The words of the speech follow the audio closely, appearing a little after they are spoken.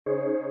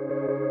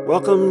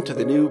Welcome to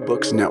the New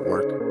Books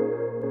Network.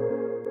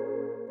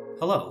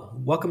 Hello,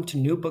 welcome to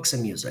New Books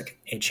and Music,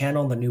 a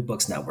channel on the New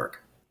Books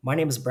Network. My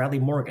name is Bradley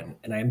Morgan,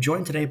 and I am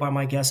joined today by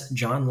my guest,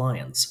 John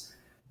Lyons.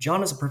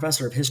 John is a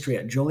professor of history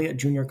at Joliet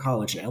Junior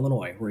College in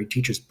Illinois, where he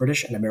teaches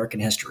British and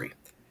American history.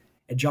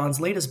 And John's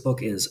latest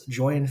book is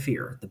Joy and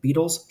Fear, The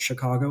Beatles,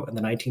 Chicago, and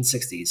the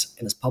 1960s,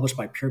 and is published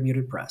by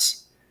Permuted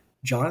Press.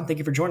 John, thank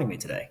you for joining me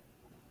today.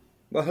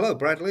 Well, hello,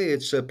 Bradley.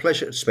 It's a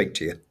pleasure to speak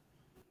to you.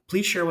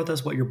 Please share with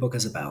us what your book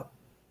is about.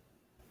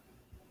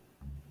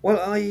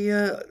 Well,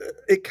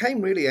 it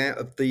came really out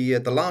of the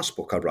last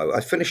book I wrote.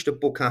 I finished a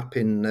book up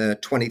in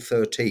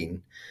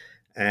 2013,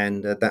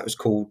 and that was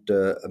called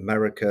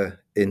America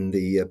in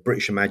the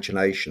British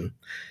Imagination.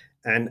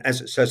 And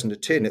as it says in the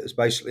tin, it was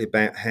basically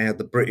about how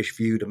the British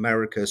viewed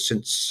America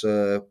since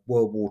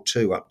World War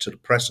II up to the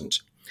present.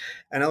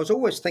 And I was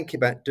always thinking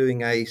about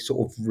doing a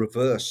sort of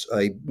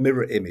a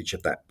mirror image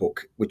of that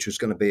book, which was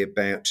going to be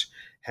about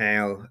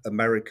how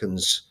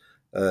Americans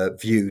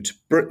viewed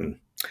Britain.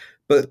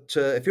 But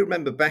if you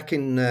remember back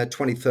in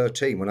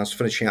 2013, when I was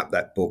finishing up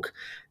that book,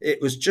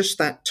 it was just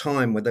that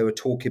time when they were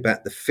talking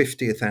about the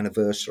 50th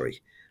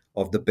anniversary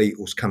of the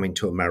Beatles coming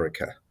to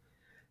America.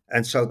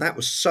 And so that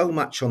was so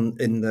much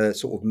in the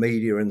sort of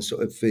media and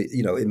sort of,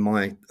 in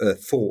my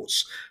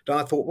thoughts that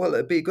I thought, well,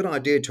 it'd be a good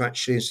idea to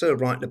actually, instead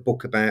of writing a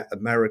book about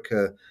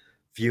America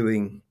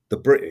viewing the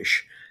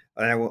British,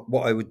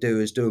 what I would do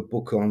is do a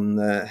book on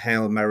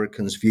how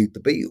Americans viewed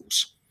the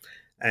Beatles.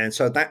 And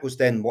so that was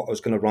then what I was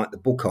going to write the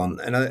book on.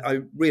 And I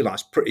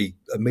realised pretty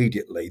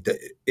immediately that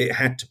it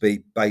had to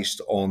be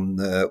based on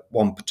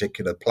one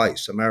particular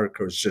place.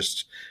 America is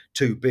just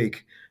too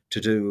big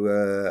to do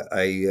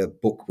a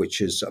book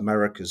which is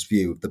America's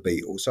view of the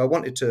Beatles. So I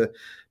wanted to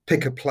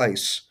pick a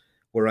place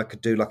where I could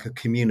do like a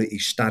community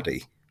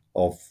study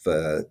of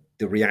the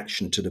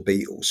reaction to the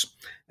Beatles.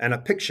 And I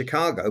picked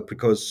Chicago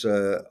because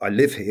I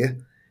live here,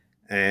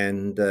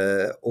 and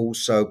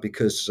also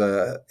because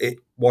it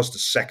was the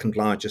second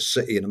largest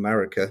city in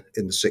America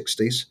in the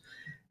 60s.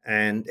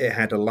 And it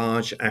had a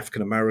large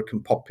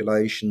African-American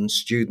population,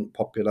 student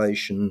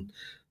population,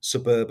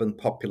 suburban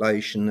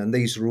population. And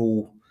these are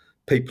all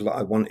people that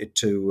I wanted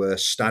to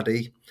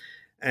study.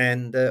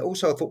 And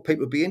also I thought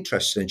people would be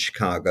interested in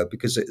Chicago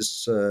because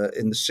it's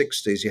in the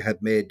 60s, you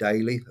had Mayor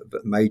Daley,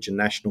 a major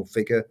national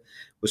figure,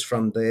 was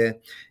from there.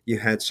 You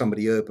had some of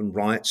the urban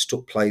riots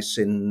took place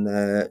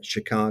in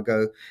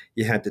Chicago.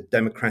 You had the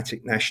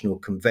Democratic National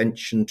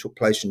Convention took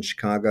place in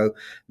Chicago.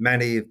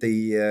 Many of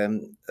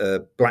the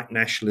black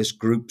nationalist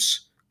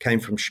groups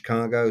came from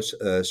Chicago.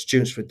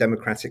 Students for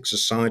Democratic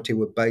Society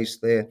were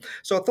based there.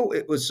 So I thought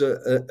it was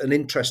an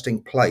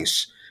interesting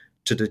place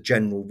to the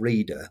general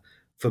reader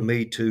for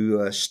me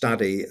to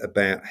study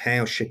about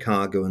how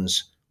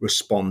Chicagoans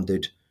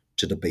responded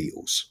to the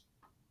Beatles.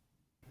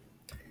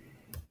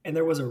 And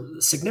there was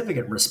a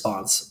significant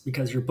response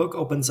because your book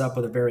opens up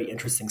with a very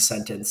interesting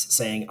sentence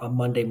saying, on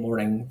Monday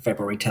morning,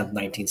 February 10th,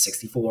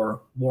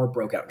 1964, war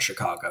broke out in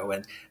Chicago.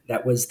 And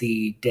that was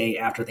the day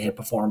after they had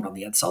performed on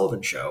The Ed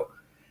Sullivan Show.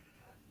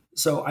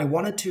 So I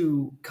wanted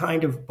to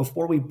kind of,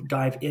 before we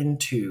dive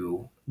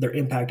into their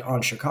impact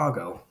on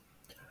Chicago,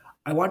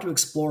 I want to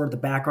explore the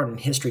background and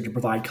history to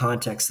provide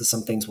context to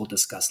some things we'll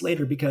discuss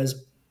later,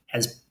 because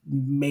as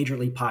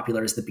majorly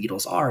popular as the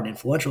Beatles are and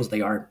influential as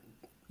they are,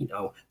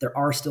 there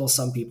are still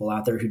some people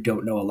out there who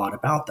don't know a lot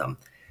about them.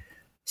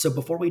 So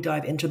before we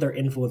dive into their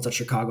influence on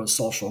Chicago's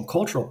social and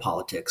cultural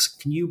politics,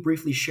 can you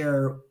briefly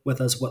share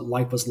with us what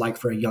life was like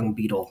for a young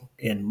Beatle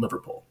in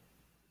Liverpool?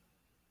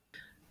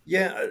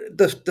 Yeah,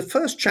 the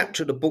first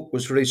chapter of the book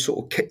was really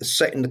sort of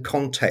setting the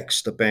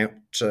context about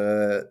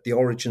the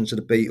origins of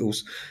the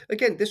Beatles.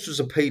 Again, this was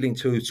appealing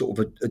to sort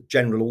of a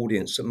general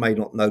audience that may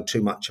not know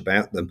too much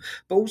about them,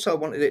 but also I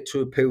wanted it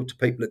to appeal to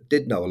people that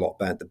did know a lot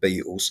about the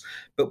Beatles,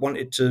 but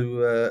wanted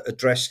to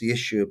address the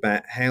issue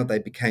about how they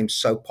became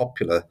so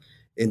popular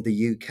in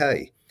the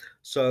UK.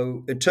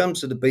 So in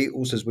terms of the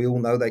Beatles, as we all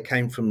know, they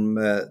came from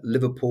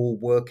Liverpool,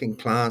 working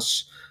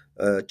class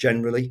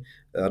generally.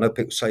 I know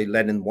people say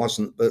Lennon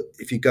wasn't, but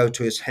if you go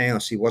to his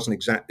house, he wasn't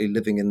exactly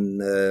living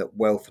in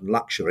wealth and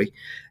luxury.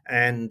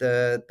 And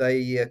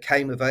they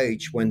came of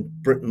age when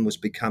Britain was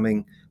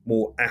becoming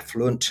more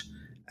affluent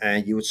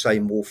and you would say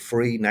more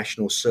free.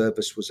 National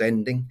service was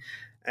ending.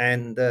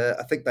 And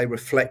I think they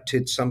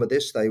reflected some of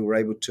this. They were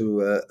able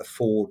to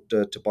afford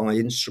to buy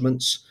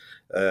instruments.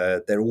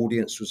 Their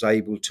audience was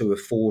able to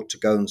afford to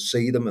go and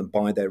see them and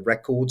buy their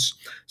records.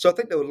 So I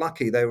think they were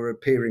lucky. They were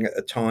appearing at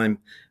a time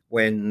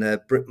when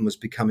Britain was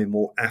becoming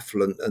more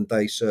affluent, and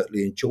they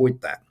certainly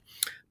enjoyed that.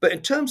 But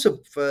in terms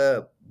of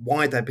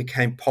why they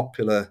became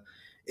popular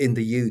in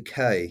the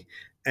UK,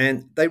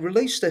 and they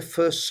released their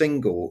first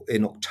single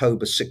in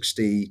October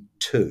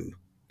 62,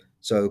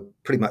 so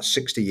pretty much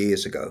 60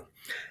 years ago.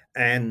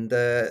 And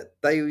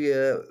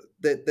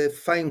their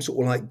fame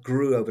sort of like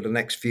grew over the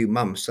next few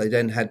months. They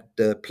then had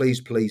Please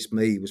Please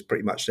Me was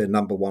pretty much their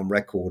number one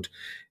record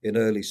in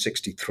early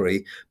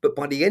 63. But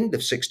by the end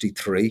of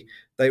 63,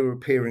 they were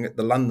appearing at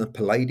the London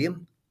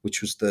Palladium,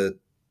 which was the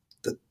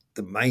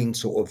the main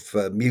sort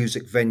of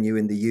music venue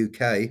in the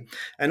UK,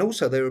 and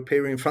also they were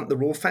appearing in front of the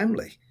royal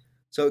family.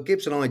 So it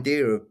gives an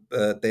idea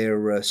of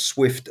their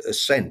swift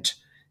ascent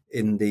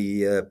in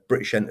the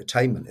British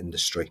entertainment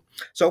industry.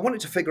 So I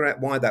wanted to figure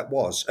out why that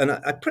was, and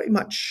I pretty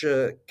much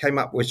came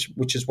up with,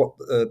 which is what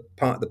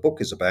part of the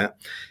book is about,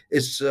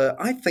 is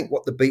I think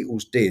what the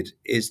Beatles did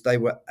is they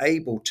were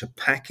able to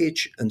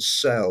package and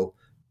sell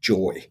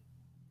joy,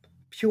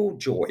 pure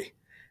joy.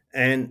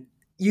 And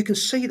you can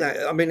see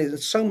that, I mean, in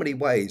so many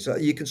ways.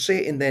 You can see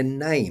it in their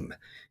name.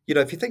 You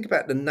know, if you think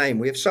about the name,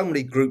 we have so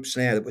many groups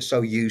now that we're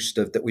so used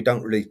to that we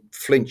don't really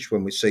flinch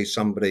when we see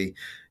somebody,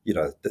 you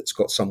know, that's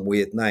got some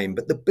weird name.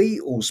 But the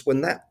Beatles,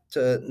 when that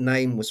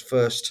name was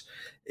first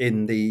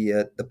in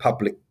the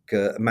public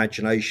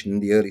imagination in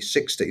the early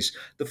 '60s,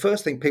 the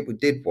first thing people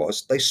did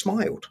was they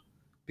smiled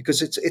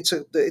because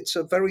it's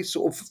a very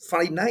sort of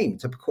funny name,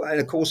 and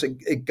of course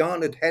it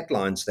garnered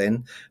headlines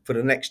then for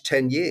the next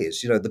 10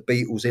 years. You know, the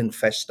Beatles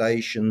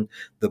infestation,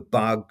 the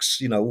bugs,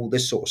 you know, all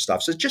this sort of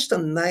stuff. So just a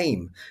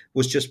name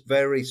was just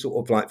very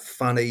sort of like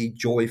funny,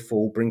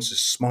 joyful, brings a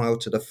smile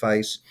to the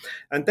face.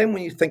 And then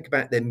when you think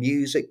about their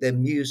music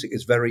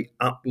is very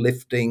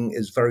uplifting,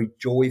 is very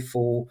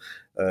joyful.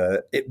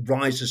 It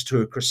rises to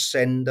a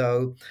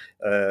crescendo.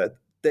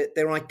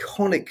 Their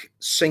iconic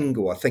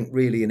single, I think,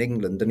 really in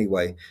England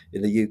anyway,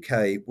 in the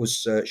UK,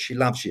 was "She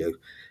Loves You."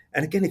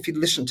 And again, if you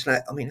listen to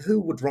that, I mean, who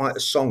would write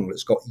a song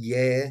that's got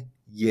 "yeah,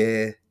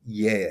 yeah,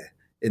 yeah"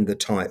 in the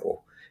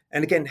title?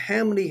 And again,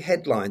 how many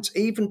headlines,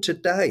 even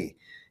today,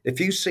 if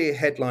you see a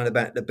headline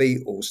about the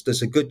Beatles,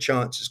 there's a good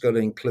chance it's going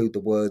to include the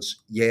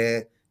words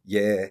 "yeah,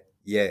 yeah,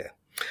 yeah."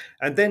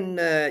 And then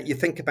you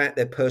think about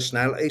their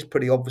personalities,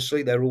 pretty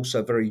obviously. They're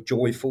also very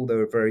joyful. They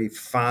were very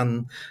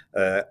fun,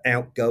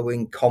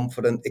 outgoing,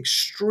 confident,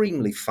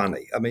 extremely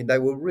funny. I mean, they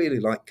were really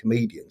like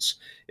comedians.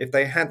 If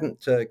they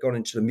hadn't gone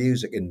into the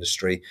music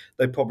industry,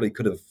 they probably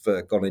could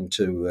have gone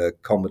into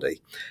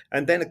comedy.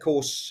 And then, of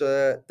course,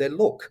 their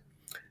look.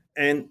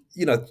 And,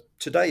 you know,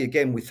 today,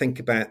 again, we think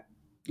about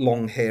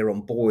long hair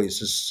on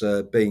boys as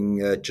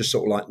being just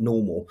sort of like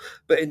normal.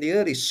 But in the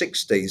early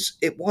 '60s,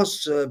 it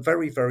was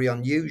very, very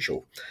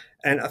unusual.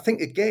 And I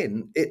think,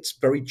 again, it's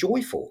very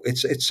joyful.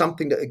 It's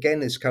something that,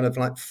 again, is kind of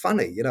like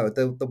funny, you know,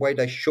 the way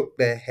they shook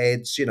their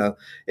heads, you know,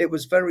 it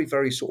was very,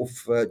 very sort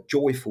of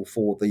joyful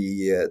for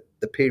the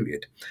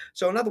period.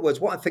 So, in other words,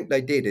 what I think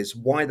they did is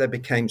why they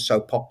became so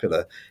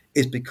popular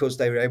is because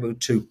they were able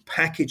to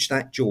package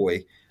that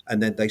joy and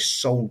then they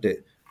sold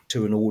it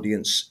to an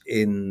audience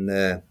in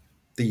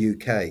the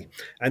UK.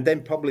 And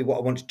then probably what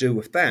I want to do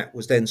with that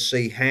was then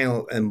see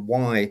how and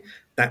why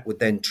that would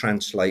then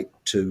translate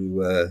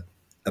to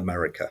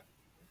America.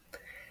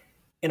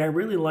 And I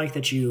really like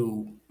that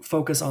you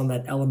focus on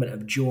that element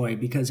of joy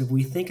because if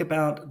we think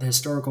about the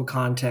historical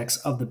context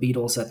of the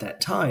Beatles at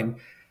that time,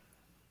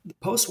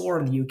 post war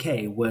in the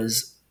UK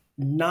was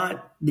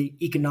not the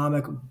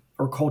economic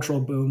or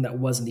cultural boom that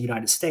was in the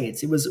United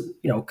States. It was,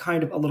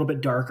 kind of a little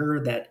bit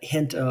darker, that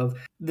hint of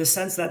the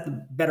sense that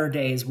the better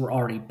days were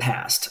already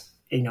past.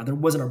 There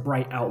wasn't a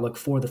bright outlook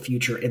for the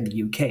future in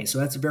the UK. So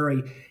that's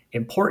very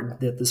important,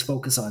 that this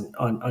focus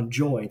on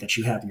joy that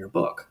you have in your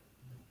book.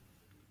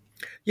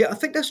 Yeah, I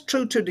think that's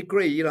true to a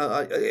degree.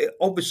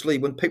 Obviously,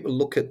 when people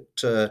look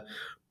at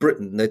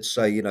Britain, they'd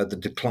say, the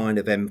decline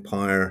of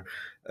empire,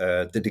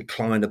 the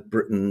decline of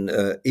Britain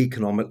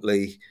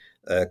economically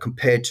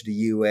compared to the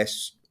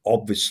US.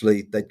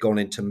 Obviously, they'd gone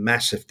into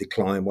massive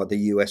decline while the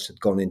US had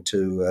gone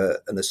into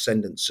an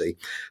ascendancy.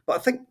 But I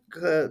think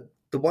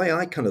the way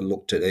I kind of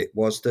looked at it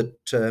was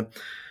that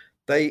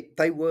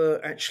they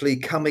were actually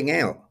coming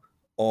out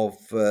of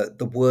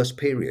the worst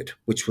period,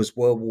 which was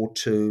World War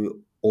II,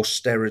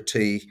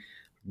 austerity,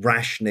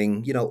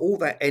 rationing, all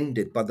that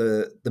ended by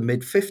the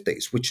mid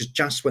 50s, which is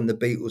just when the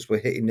Beatles were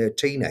hitting their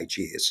teenage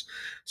years.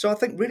 So I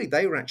think really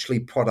they were actually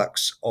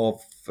products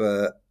of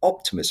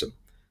optimism.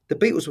 The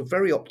Beatles were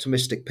very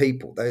optimistic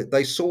people.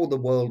 They saw the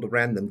world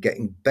around them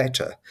getting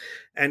better.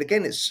 And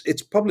again,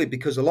 it's probably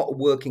because a lot of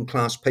working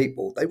class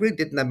people, they really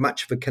didn't have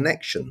much of a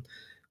connection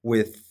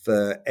with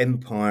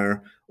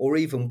empire, or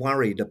even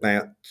worried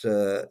about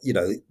the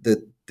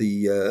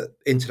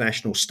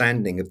international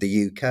standing of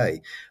the UK.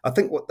 I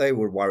think what they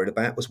were worried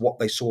about was what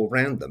they saw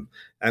around them,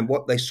 and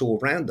what they saw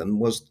around them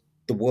was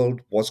the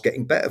world was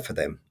getting better for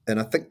them. And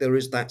I think there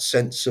is that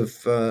sense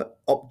of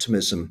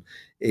optimism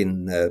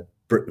in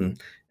Britain.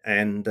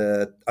 And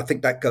I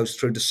think that goes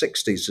through the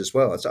 '60s as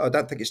well. So I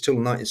don't think it's till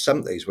the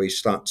 1970s where you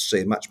start to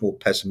see a much more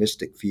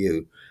pessimistic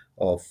view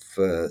of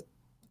the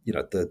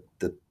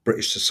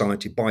British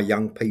society by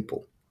young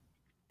people.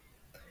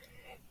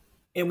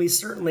 And we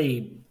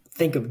certainly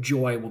think of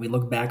joy when we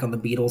look back on the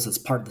Beatles as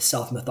part of the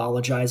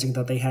self-mythologizing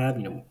that they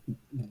have.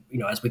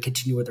 As we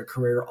continue with their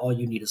career, all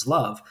you need is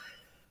love.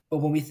 But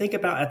when we think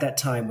about at that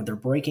time when they're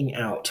breaking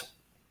out,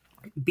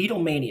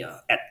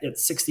 Beatlemania at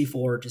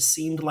 64 just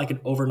seemed like an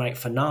overnight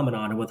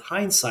phenomenon. And with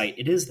hindsight,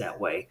 it is that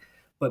way.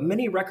 But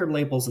many record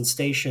labels and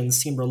stations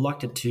seemed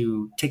reluctant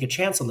to take a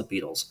chance on the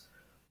Beatles.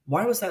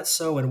 Why was that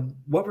so? And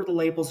what were the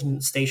labels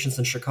and stations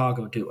in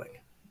Chicago doing?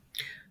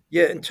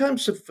 Yeah, in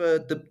terms of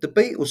the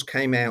Beatles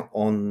came out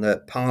on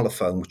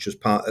Parlophone, which was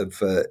part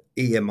of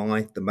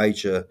EMI, the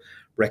major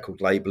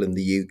record label in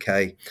the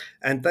UK,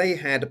 and they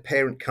had a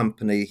parent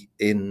company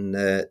in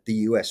the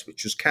US,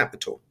 which was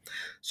Capitol.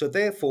 So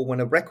therefore, when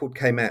a record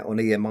came out on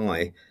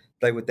EMI,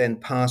 they would then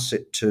pass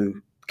it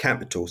to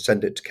Capitol,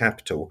 send it to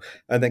Capitol,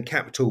 and then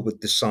Capitol would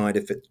decide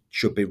if it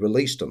should be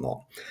released or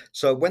not.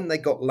 So when they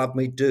got Love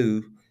Me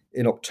Do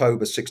in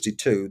October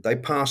 '62, they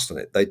passed on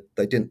it.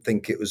 They didn't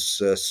think it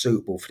was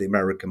suitable for the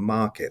American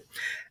market.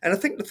 And I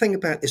think the thing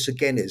about this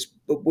again is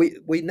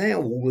we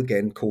now all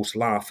again, of course,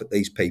 laugh at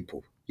these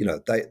people. You know,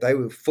 they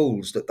were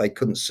fools that they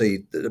couldn't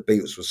see that the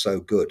Beatles were so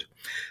good.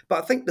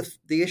 But I think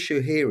the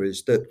issue here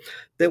is that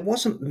there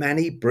wasn't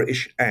many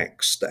British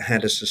acts that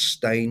had a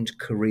sustained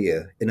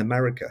career in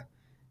America.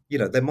 You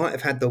know, they might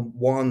have had the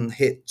one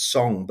hit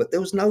song, but there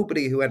was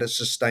nobody who had a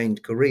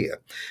sustained career.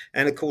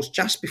 And of course,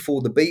 just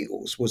before the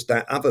Beatles was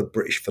that other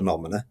British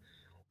phenomena,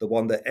 the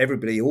one that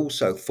everybody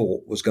also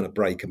thought was going to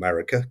break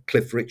America,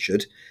 Cliff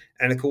Richard.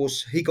 And of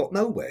course, he got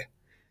nowhere.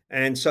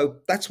 And so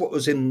that's what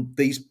was in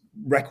these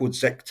record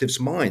executives'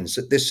 minds,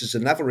 that this is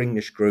another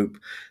English group.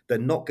 They're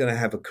not going to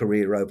have a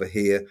career over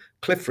here.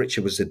 Cliff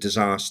Richard was a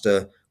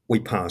disaster. We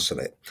pass on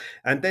it.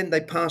 And then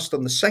they passed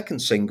on the second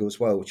single as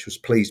well, which was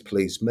Please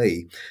Please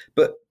Me.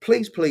 But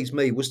Please Please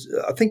Me was,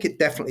 I think it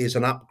definitely is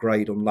an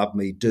upgrade on Love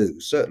Me Do,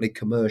 certainly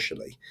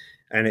commercially.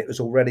 And it was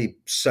already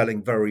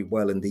selling very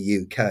well in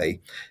the UK.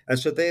 And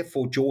so,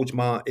 therefore, George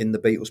Martin, the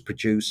Beatles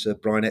producer,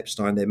 Brian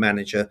Epstein, their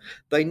manager,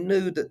 they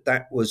knew that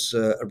that was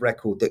a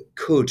record that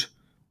could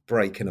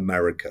break in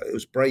America. It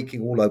was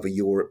breaking all over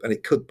Europe and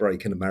it could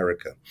break in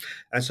America.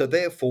 And so,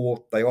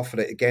 therefore, they offered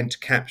it again to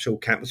Capitol.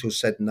 Capitol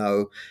said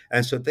no.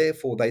 And so,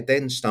 therefore, they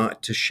then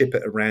started to ship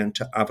it around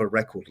to other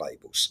record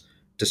labels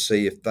to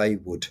see if they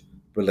would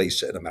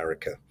release it in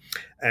America.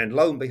 And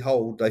lo and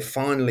behold, they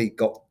finally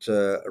got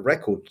a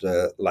record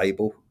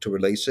label to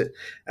release it.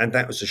 And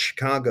that was a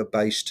Chicago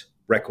based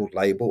record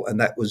label, and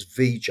that was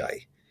VJ.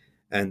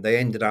 And they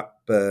ended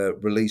up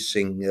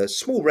releasing a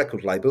small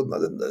record label.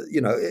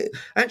 You know,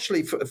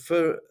 actually,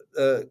 for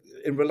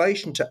in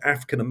relation to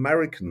African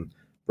American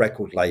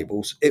record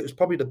labels, it was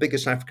probably the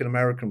biggest African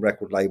American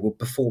record label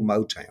before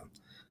Motown.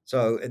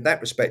 So in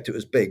that respect, it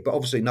was big, but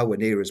obviously nowhere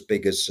near as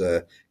big as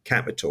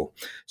Capitol.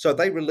 So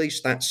they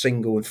released that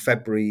single in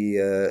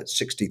February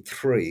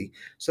 '63.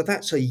 So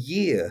that's a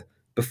year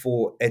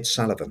before Ed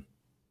Sullivan.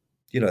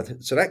 You know,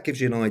 so that gives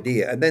you an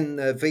idea. And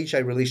then VJ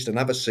released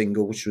another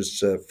single, which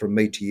was From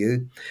Me to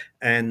You,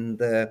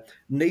 and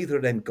neither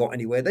of them got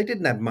anywhere. They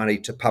didn't have money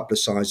to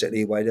publicise it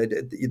anyway.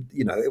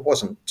 You know, it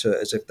wasn't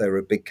as if they were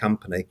a big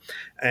company,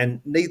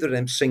 and neither of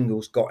them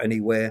singles got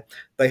anywhere.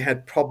 They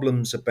had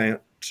problems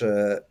about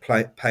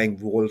paying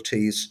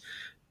royalties.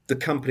 The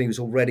company was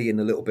already in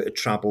a little bit of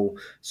trouble,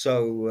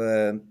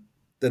 so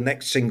the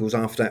next singles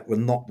after that were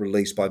not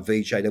released by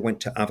VJ. They went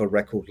to other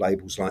record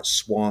labels like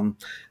Swan.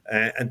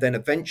 And then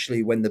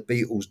eventually, when the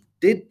Beatles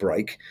did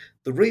break,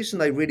 the reason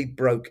they really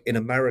broke in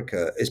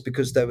America is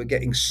because they were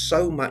getting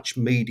so much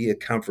media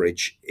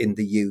coverage in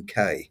the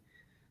UK.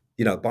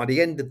 You know, by the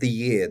end of the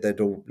year, they'd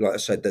all, like I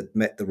said, they'd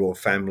met the royal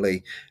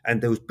family, and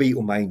there was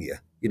Beatlemania.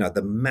 You know,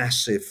 the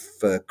massive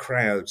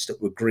crowds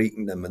that were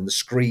greeting them and the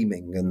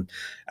screaming,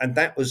 and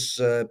that was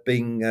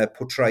being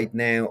portrayed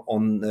now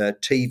on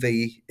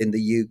TV in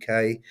the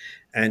UK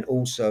and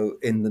also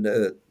in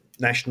the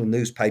national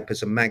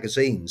newspapers and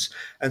magazines.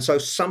 And so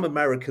some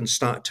Americans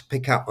started to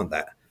pick up on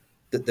that.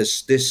 That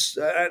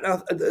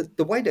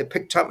the way they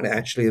picked up on it,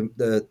 actually,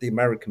 the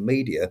American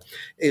media,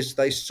 is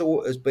they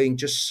saw it as being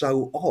just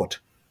so odd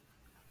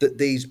that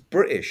these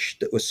British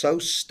that were so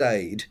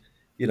staid,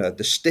 you know,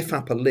 the stiff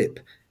upper lip,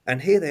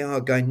 and here they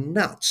are going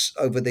nuts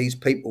over these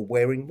people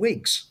wearing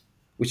wigs,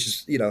 which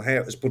is, you know, how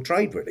it was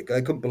portrayed. Really,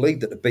 they couldn't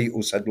believe that the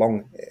Beatles had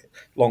long hair.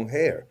 Long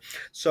hair.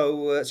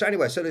 So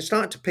anyway, so they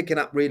started to pick it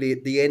up really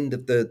at the end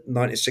of the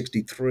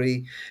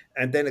 1963,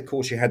 and then of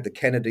course you had the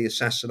Kennedy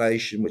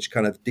assassination, which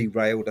kind of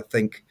derailed, I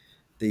think,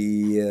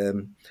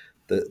 the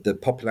the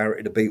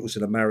popularity of the Beatles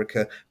in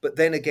America. But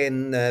then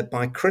again,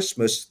 by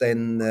Christmas,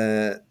 then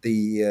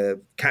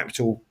the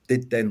Capitol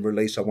did then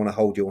release "I Want to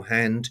Hold Your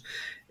Hand."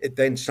 It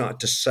then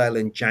started to sell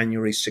in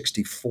January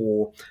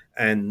 '64,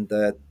 and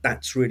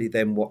that's really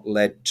then what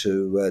led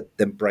to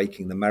them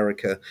breaking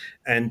America.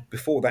 And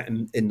before that,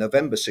 in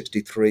November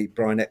 '63,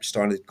 Brian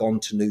Epstein had gone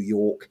to New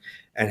York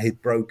and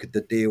he'd brokered the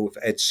deal with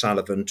Ed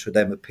Sullivan to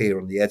then appear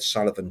on the Ed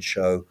Sullivan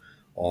Show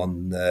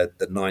on the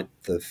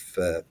 9th of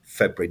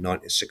February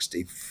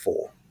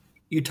 1964.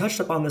 You touched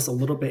upon this a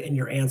little bit in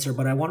your answer,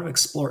 but I want to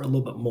explore it a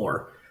little bit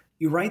more.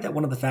 You write that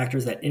one of the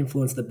factors that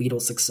influenced the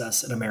Beatles'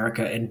 success in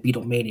America and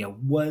Beatlemania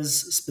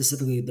was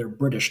specifically their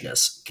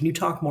Britishness. Can you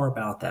talk more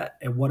about that,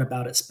 and what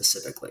about it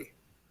specifically?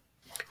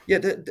 Yeah,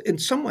 in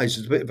some ways,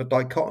 there's a bit of a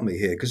dichotomy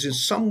here because in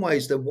some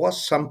ways there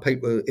was some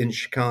people in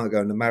Chicago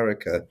and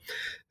America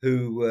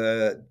who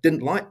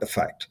didn't like the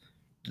fact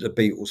the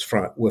Beatles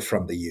were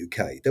from the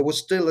UK. There was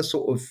still a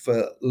sort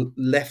of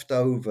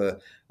leftover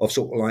of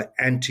sort of like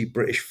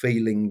anti-British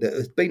feeling that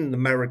has been in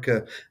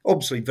America,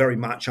 obviously very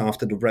much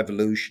after the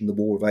Revolution, the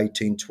War of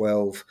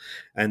 1812,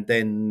 and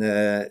then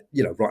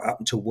right up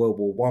until World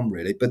War One,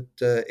 really. But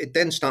it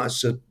then started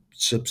to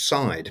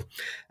subside.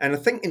 And I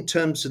think in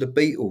terms of the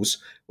Beatles,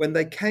 when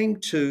they came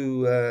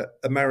to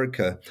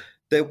America,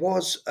 there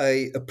was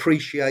a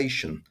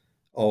appreciation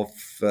of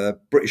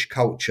British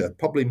culture,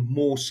 probably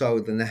more so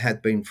than there had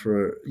been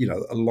for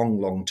a long,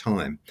 long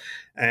time.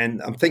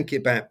 And I'm thinking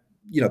about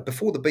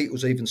before the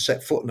Beatles even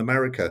set foot in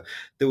America,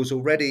 there was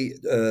already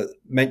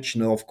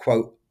mention of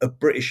quote a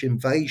British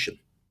invasion.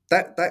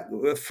 That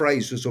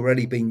phrase was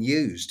already being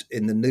used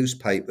in the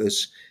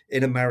newspapers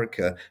in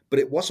America, but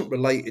it wasn't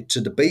related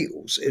to the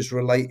Beatles. It was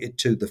related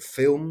to the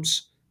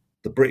films,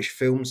 the British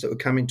films that were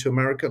coming to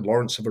America,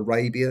 Lawrence of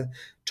Arabia,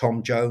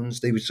 Tom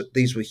Jones.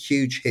 These were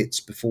huge hits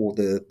before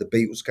the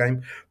Beatles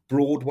came.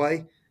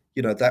 Broadway,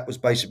 that was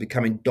basically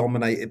becoming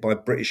dominated by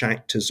British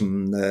actors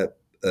and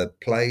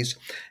plays.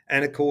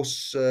 And of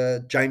course,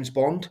 James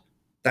Bond,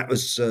 that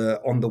was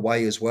on the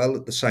way as well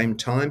at the same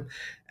time.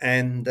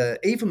 And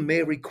even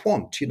Mary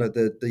Quant,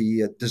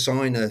 the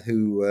designer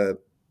who,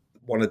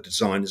 one of the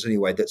designers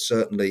anyway, that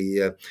certainly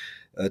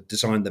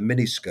designed the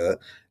miniskirt.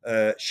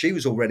 She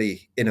was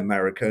already in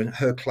America, and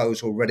her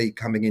clothes were already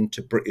coming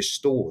into British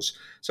stores.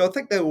 So I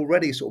think they were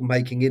already sort of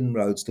making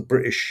inroads to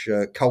British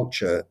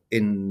culture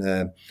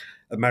in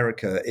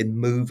America, in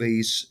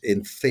movies,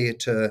 in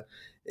theatre,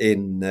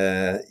 in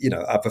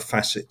other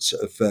facets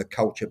of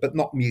culture, but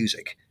not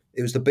music.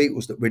 It was the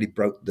Beatles that really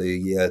broke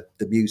the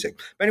music.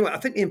 But anyway, I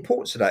think the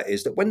importance of that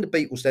is that when the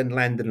Beatles then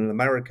landed in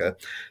America,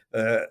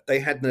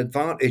 they had an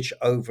advantage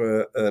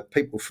over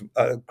people from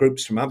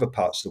groups from other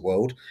parts of the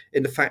world.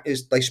 In the fact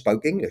is they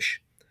spoke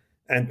English,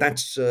 and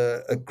that's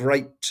a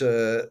great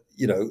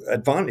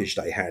advantage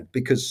they had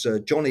because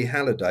Johnny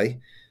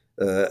Halliday,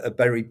 a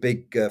very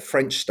big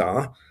French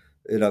star,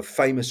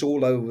 famous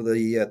all over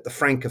the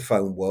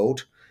francophone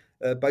world.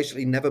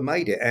 Basically never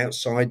made it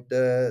outside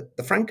the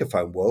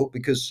francophone world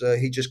because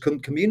he just couldn't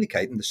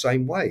communicate in the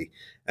same way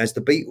as the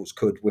Beatles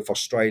could with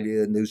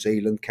Australia, New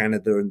Zealand,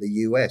 Canada, and the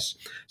US.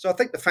 So I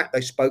think the fact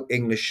they spoke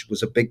English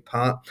was a big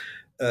part.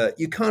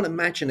 You can't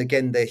imagine,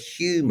 again, their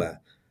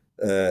humour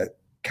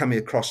coming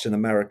across in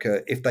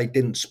America if they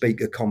didn't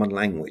speak a common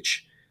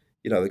language.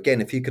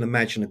 Again, if you can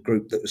imagine a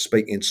group that was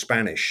speaking in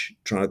Spanish,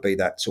 trying to be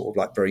that sort of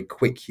like very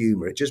quick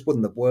humour, it just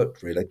wouldn't have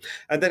worked really.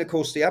 And then, of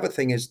course, the other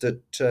thing is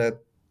that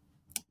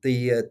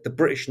the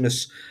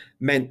Britishness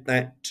meant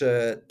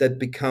that they'd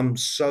become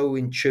so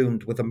in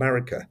tune with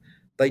America.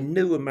 They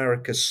knew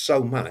America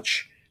so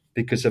much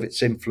because of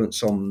its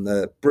influence on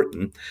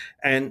Britain.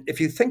 And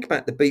if you think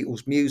about the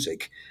Beatles'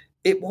 music,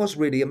 it was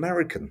really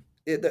American.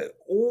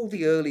 All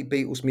the early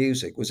Beatles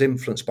music was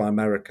influenced by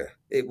America.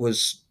 It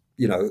was,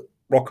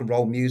 rock and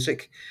roll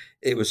music,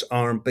 it was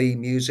R&B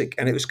music,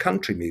 and it was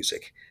country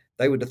music.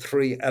 They were the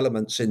three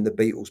elements in the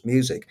Beatles'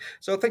 music.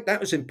 So I think that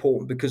was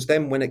important because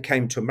then when it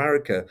came to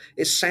America,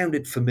 it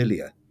sounded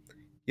familiar.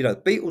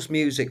 Beatles'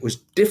 music was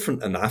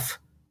different enough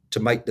to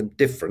make them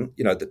different,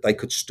 that they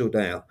could stood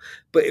out.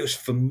 But it was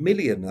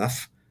familiar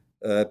enough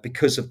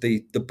because of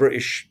the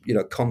British,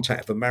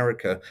 contact of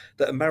America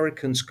that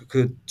Americans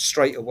could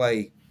straight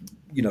away,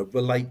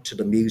 relate to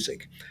the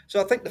music. So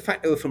I think the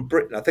fact they were from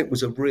Britain, I think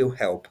was a real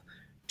help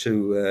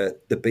to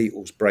the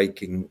Beatles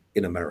breaking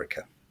in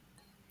America.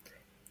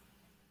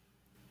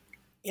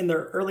 In the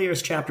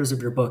earliest chapters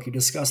of your book, you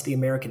discuss the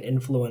American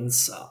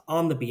influence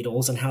on the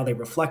Beatles and how they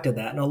reflected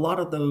that. And a lot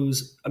of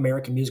those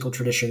American musical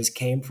traditions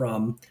came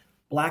from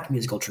Black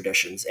musical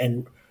traditions.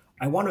 And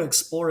I want to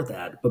explore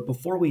that. But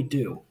before we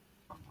do,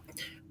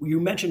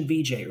 you mentioned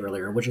VJ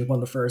earlier, which is one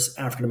of the first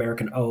African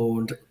American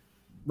owned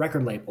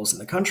record labels in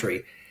the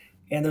country.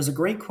 And there's a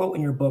great quote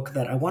in your book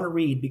that I want to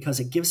read because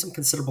it gives some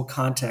considerable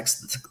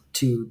context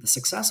to the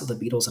success of the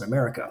Beatles in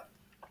America.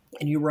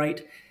 And you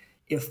write,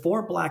 if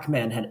four Black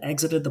men had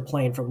exited the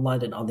plane from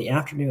London on the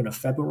afternoon of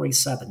February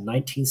 7,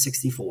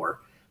 1964,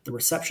 the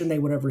reception they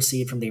would have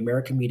received from the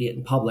American media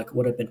and public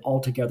would have been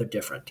altogether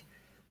different.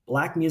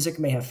 Black music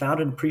may have found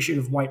an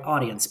appreciative white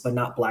audience, but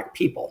not Black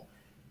people.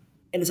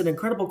 And it's an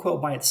incredible quote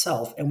by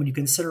itself, and when you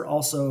consider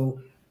also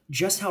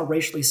just how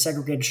racially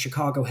segregated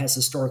Chicago has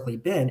historically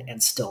been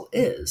and still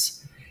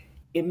is,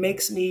 it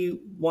makes me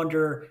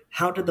wonder,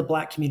 how did the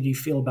Black community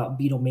feel about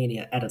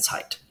Beatlemania at its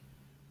height?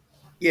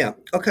 Yeah,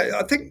 okay.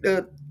 I think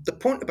the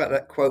point about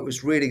that quote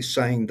was really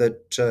saying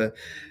that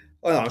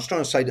I was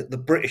trying to say that the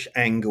British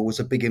angle was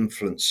a big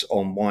influence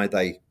on why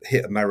they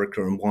hit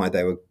America and why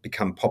they would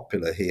become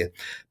popular here.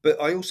 But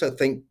I also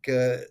think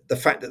the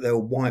fact that they were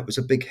white was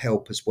a big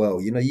help as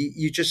well.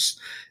 You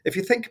just, if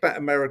you think about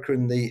America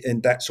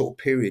in that sort of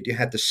period, you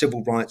had the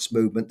civil rights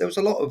movement. There was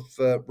a lot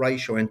of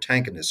racial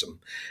antagonism.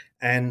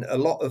 And a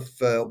lot of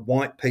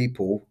white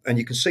people, and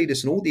you can see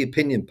this in all the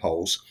opinion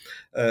polls,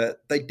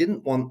 they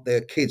didn't want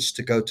their kids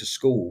to go to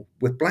school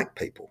with Black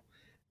people.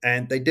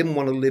 And they didn't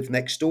want to live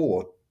next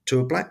door to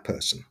a Black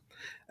person.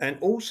 And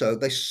also,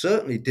 they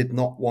certainly did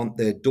not want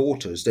their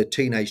daughters, their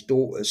teenage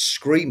daughters,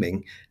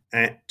 screaming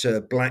at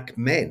black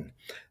men.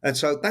 And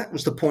so that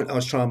was the point I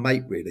was trying to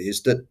make, really,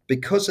 is that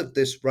because of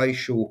this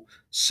racial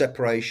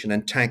separation,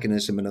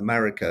 antagonism in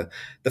America,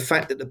 the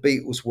fact that the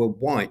Beatles were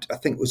white, I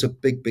think, was a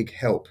big, big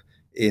help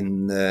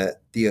in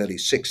the early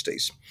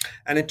 60s.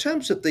 And in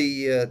terms of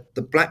the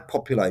black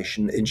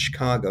population in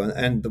Chicago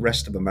and the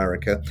rest of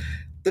America,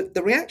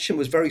 the reaction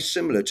was very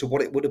similar to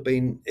what it would have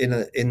been in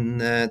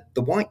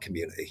the white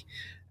community.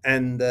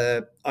 And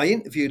I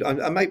interviewed,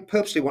 I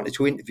purposely wanted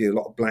to interview a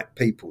lot of black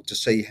people to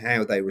see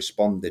how they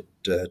responded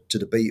to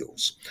the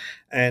Beatles.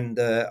 And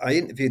I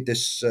interviewed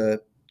this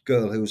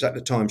girl who was at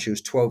the time, she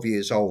was 12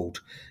 years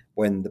old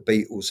when the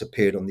Beatles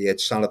appeared on the Ed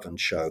Sullivan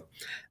Show.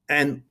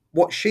 And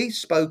what she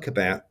spoke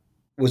about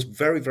was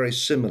very, very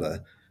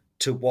similar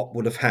to what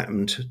would have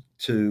happened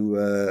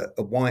to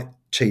a white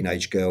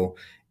teenage girl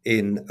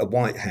in a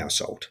white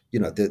household. You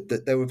know,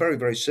 they were very,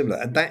 very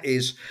similar. And that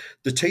is,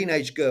 the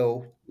teenage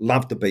girl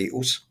loved the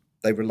Beatles.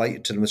 They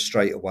related to them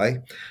straight away.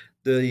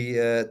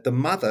 The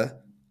mother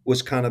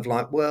was kind of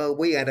like, well,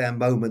 we had our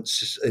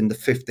moments in the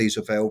 50s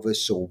of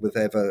Elvis or with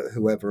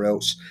whoever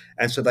else.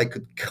 And so they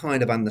could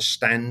kind of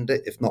understand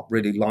it, if not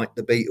really like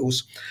the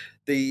Beatles.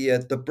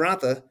 The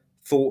brother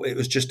thought it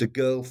was just a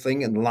girl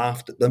thing and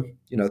laughed at them,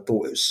 you know,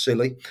 thought it was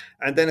silly.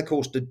 And then, of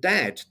course, the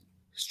dad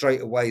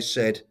straight away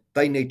said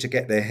they need to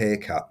get their hair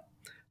cut.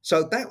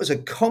 So that was a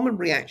common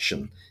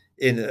reaction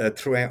in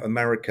throughout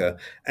America.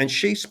 And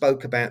she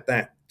spoke about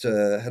that.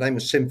 Her name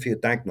was Cynthia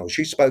Dagnall.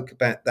 She spoke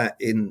about that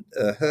in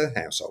her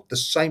household, the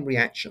same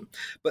reaction.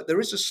 But there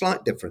is a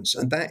slight difference,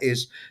 and that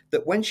is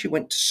that when she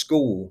went to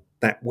school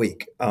that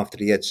week after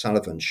the Ed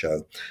Sullivan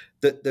Show,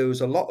 that there was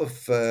a lot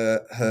of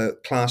her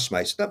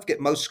classmates. Don't forget,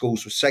 most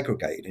schools were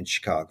segregated in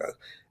Chicago,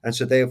 and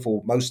so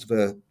therefore most of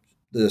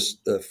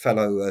the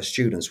fellow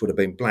students would have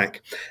been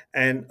black,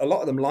 and a lot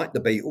of them liked the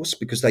Beatles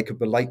because they could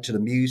relate to the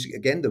music.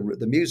 Again,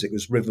 the music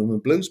was rhythm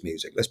and blues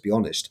music. Let's be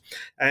honest,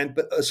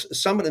 but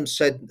some of them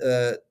said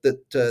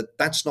that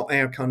that's not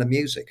our kind of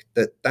music.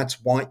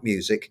 That's white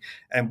music,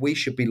 and we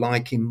should be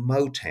liking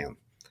Motown.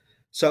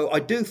 So I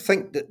do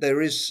think that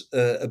there is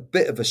a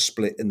bit of a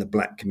split in the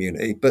black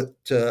community, but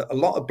a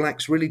lot of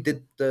blacks really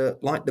did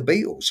like the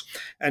Beatles.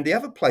 And the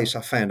other place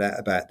I found out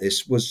about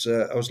this was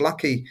I was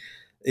lucky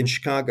in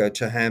Chicago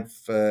to have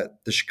the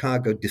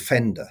Chicago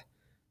Defender,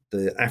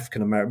 the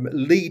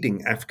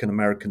leading African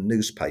American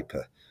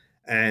newspaper,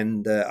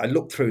 and I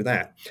looked through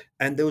that,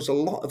 and there was a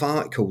lot of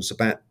articles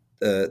about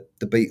the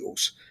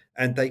Beatles,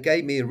 and they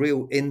gave me a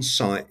real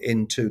insight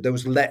into. There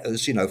was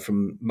letters, you know,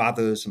 from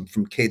mothers and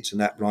from kids and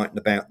that writing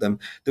about them.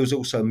 There was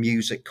also a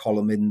music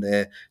column in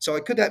there, so I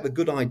could have a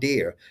good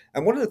idea.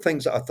 And one of the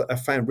things that I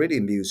found really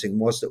amusing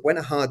was that when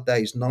A Hard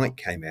Day's Night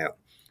came out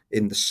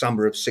in the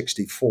summer of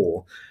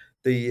 '64,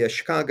 the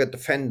Chicago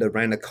Defender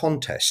ran a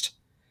contest,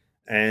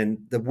 and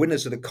the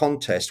winners of the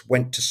contest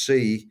went to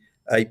see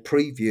a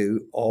preview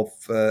of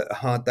A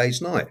Hard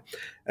Day's Night.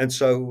 And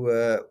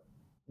so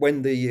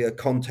when the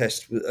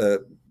contest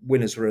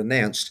winners were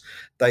announced,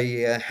 they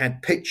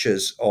had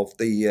pictures of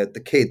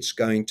the kids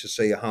going to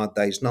see A Hard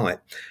Day's Night,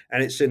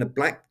 and it's in a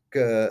black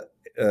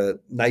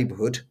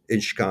neighborhood in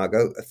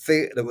Chicago, a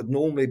theater that would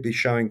normally be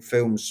showing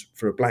films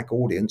for a black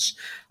audience,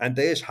 and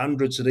there's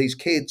hundreds of these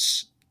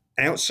kids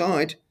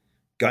outside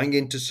going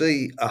in to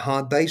see A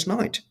Hard Day's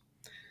Night.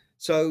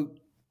 So,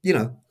 you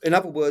know, in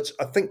other words,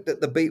 I think that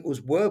the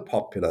Beatles were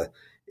popular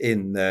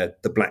in the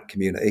black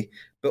community,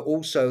 but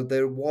also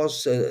there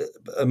was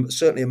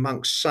certainly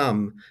amongst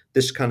some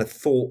this kind of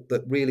thought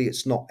that really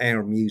it's not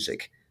our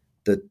music,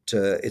 that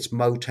it's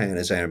Motown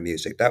as our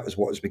music. That was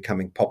what was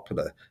becoming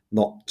popular,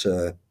 not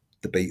the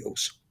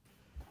Beatles.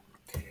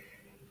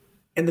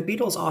 And the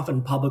Beatles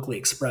often publicly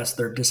expressed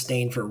their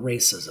disdain for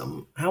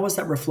racism. How was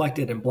that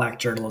reflected in black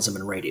journalism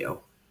and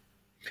radio?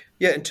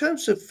 Yeah, in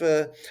terms of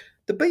the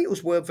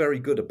Beatles were very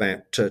good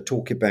about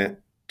talking about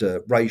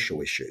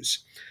racial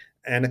issues.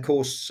 And of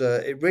course,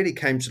 it really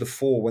came to the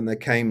fore when they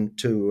came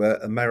to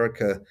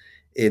America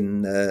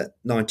in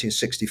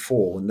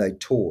 1964 when they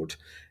toured.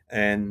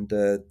 And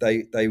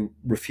they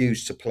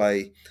refused to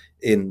play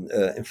in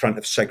front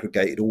of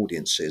segregated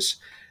audiences.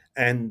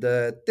 And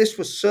this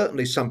was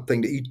certainly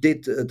something that you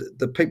did.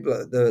 The people,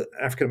 the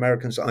African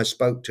Americans I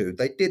spoke to,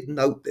 they did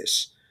note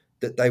this,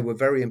 that they were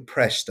very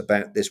impressed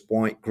about this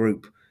white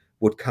group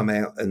would come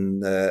out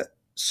and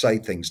say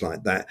things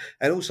like that.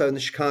 And also in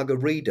the Chicago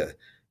Reader,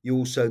 you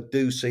also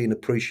do see an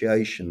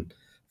appreciation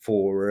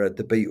for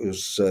the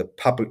Beatles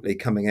publicly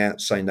coming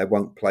out saying they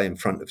won't play in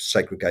front of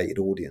segregated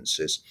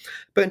audiences.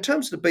 But in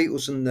terms of the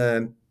Beatles and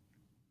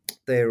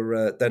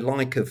their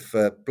like of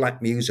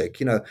black music,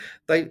 you know,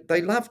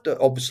 they loved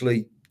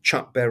obviously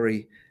Chuck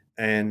Berry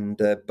and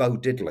Bo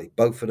Diddley,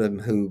 both of them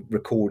who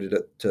recorded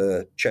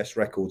at Chess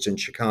Records in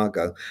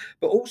Chicago.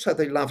 But also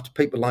they loved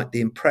people like the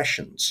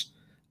Impressions,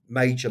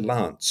 Major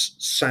Lance,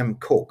 Sam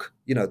Cooke,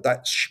 you know,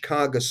 that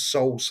Chicago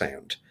soul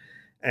sound.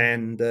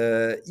 And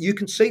you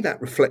can see that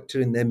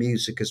reflected in their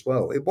music as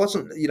well. It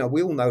wasn't,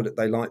 we all know that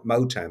they like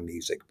Motown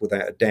music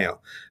without a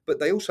doubt, but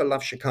they also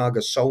love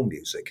Chicago soul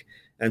music.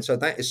 And so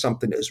that is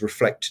something that is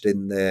reflected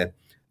in their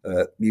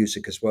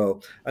music as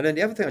well. And then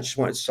the other thing I just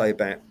wanted to say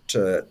about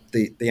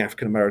the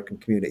African American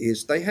community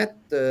is they had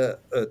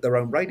their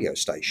own radio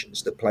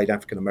stations that played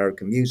African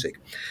American music.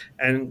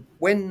 And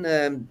when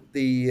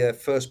the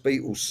first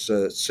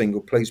Beatles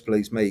single, Please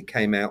Please Me,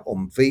 came out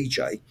on VJ,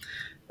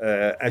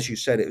 as you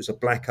said, it was a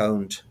black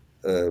owned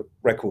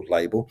record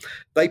label.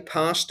 They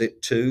passed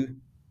it to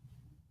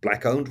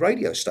black owned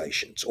radio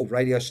stations or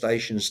radio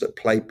stations that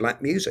played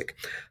black music.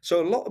 So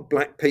a lot of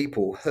black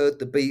people heard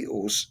the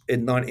Beatles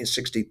in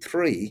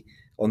 1963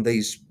 on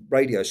these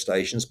radio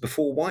stations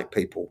before white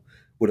people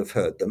would have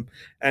heard them.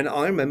 And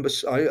I remember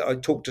I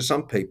talked to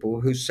some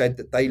people who said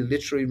that they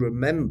literally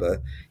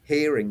remember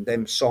hearing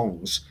them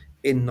songs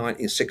in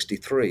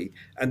 1963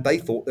 and they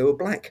thought they were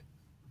black.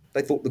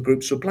 They thought the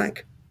groups were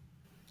black.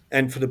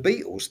 And for the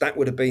Beatles, that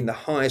would have been the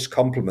highest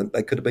compliment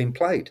they could have been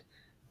played,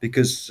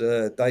 because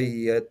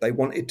they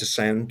wanted to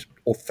sound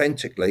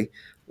authentically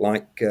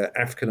like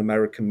African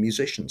American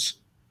musicians.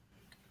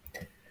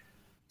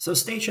 So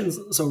stations,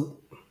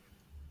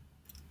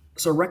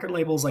 so record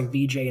labels like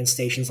VJ and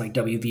stations like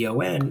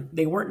WVON,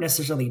 they weren't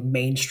necessarily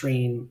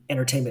mainstream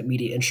entertainment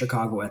media in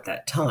Chicago at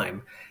that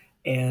time.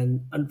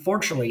 And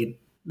unfortunately,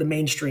 the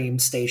mainstream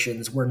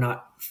stations were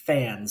not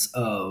fans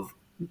of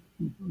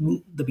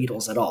the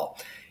Beatles at all.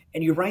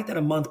 And you write that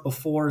a month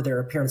before their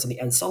appearance on the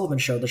Ed Sullivan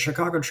Show, the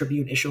Chicago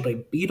Tribune issued a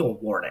Beatle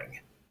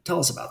warning. Tell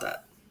us about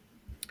that.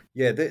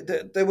 Yeah,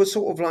 there was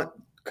sort of like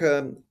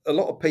a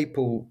lot of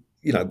people,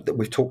 that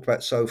we've talked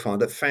about so far,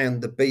 that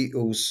found the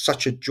Beatles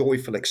such a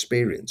joyful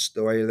experience,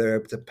 the way they're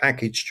able to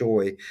package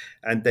joy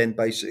and then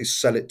basically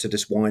sell it to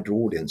this wider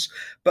audience.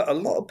 But a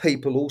lot of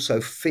people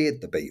also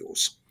feared the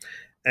Beatles.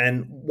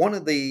 And one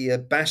of the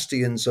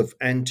bastions of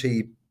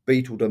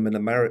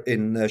anti-Beatledom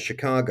in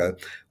Chicago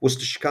was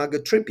the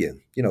Chicago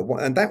Tribune,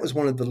 and that was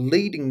one of the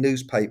leading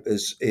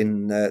newspapers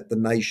in the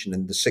nation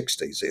in the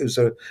 60s. It was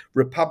a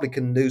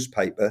Republican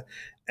newspaper,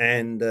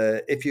 and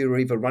if you were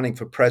either running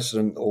for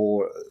president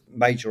or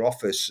major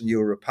office and you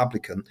were a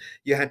Republican,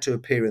 you had to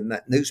appear in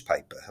that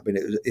newspaper. I mean,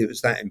 it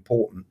was that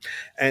important.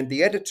 And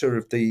the editor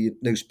of the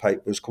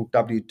newspaper was called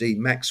W.D.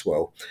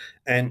 Maxwell,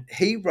 and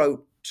he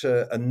wrote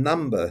a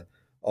number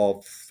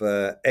of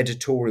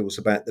editorials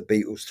about the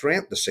Beatles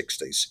throughout the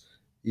 60s.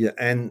 Yeah,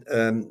 and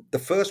the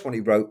first one he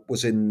wrote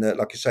was in,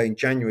 like you say, in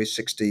January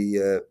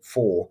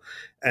 64,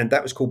 and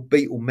that was called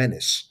Beatle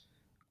Menace,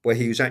 where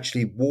he was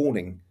actually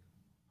warning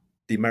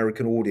the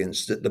American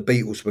audience that the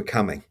Beatles were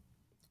coming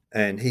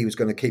and he was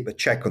going to keep a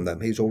check on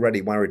them. He was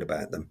already worried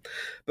about them.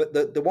 But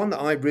the one that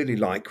I really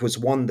liked was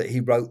one that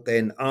he wrote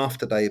then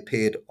after they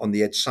appeared on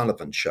the Ed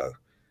Sullivan Show.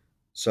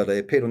 So they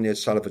appeared on the Ed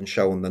Sullivan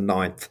Show on the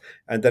 9th.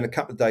 And then a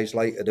couple of days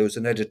later, there was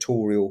an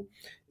editorial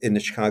in the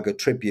Chicago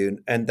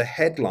Tribune, and the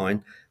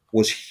headline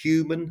was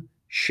Human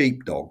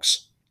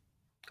Sheepdogs.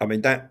 I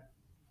mean,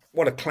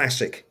 what a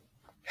classic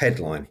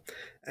headline.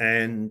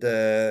 And,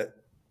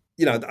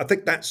 I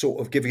think that sort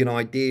of gives you an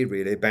idea,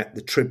 really, about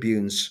the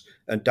Tribune's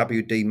and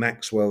W.D.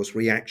 Maxwell's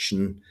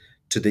reaction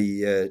to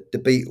the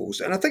Beatles.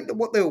 And I think that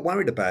what they were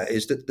worried about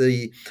is that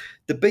the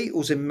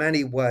Beatles, in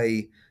many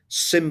ways,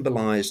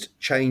 symbolized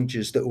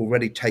changes that were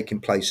already taking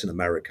place in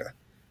America.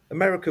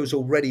 America was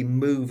already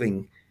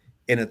moving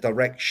in a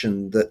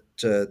direction that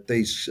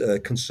these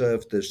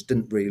conservatives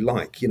didn't really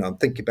like. I'm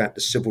thinking about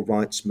the civil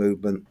rights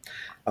movement.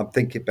 I'm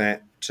thinking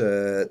about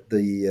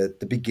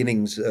the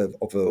beginnings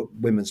of a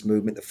women's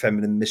movement. The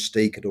Feminine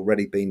Mystique had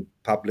already been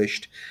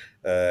published.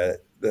 The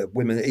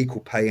Women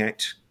Equal Pay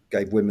Act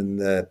gave women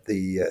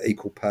the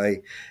equal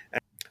pay.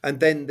 And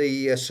then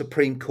the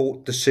Supreme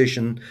Court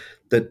decision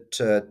that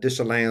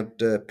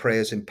disallowed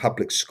prayers in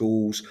public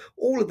schools.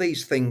 All of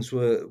these things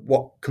were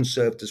what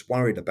conservatives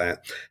worried about.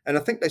 And I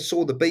think they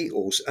saw the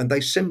Beatles and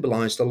they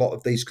symbolized a lot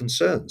of these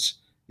concerns.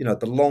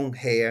 The long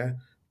hair,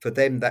 for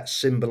them, that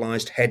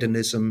symbolized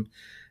hedonism,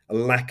 a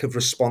lack of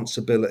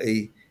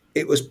responsibility.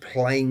 It was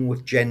playing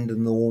with gender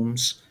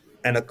norms.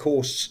 And of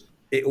course,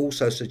 it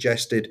also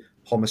suggested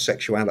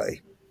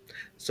homosexuality.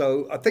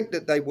 So I think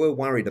that they were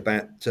worried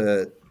about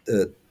the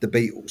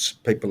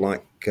Beatles, people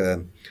like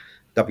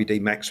W.D.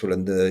 Maxwell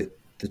and the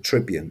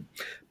Tribune.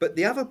 But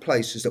the other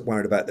places that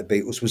worried about the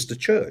Beatles was the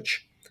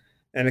church.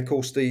 And of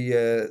course,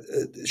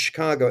 the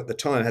Chicago at the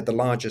time had the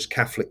largest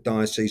Catholic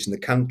diocese in the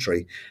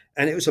country.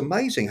 And it was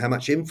amazing how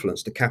much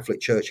influence the Catholic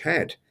Church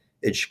had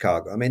in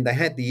Chicago. I mean, they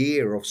had the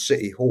ear of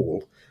City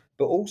Hall,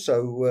 but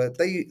also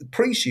the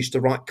priests used to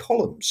write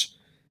columns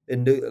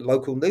in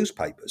local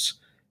newspapers.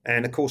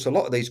 And of course, a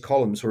lot of these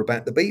columns were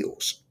about the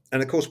Beatles.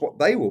 And of course, what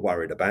they were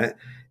worried about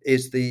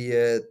is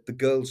the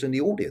girls in the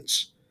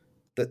audience,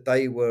 that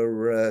they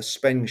were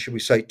spending, should we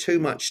say, too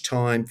much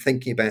time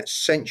thinking about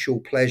sensual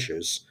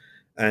pleasures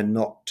and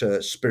not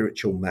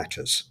spiritual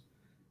matters.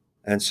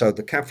 And so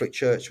the Catholic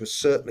Church was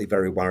certainly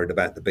very worried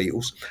about the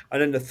Beatles.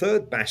 And then the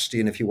third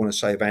bastion, if you want to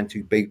say, of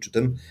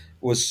anti-Beatledom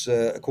was,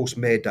 of course,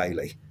 Mayor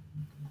Daley.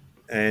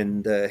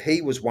 And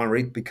he was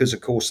worried because,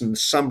 of course, in the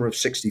summer of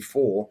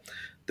 '64,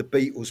 the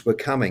Beatles were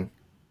coming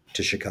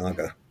to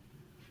Chicago.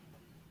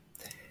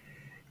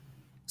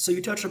 So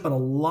you touched upon a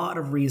lot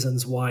of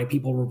reasons why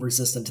people were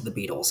resistant to the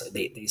Beatles.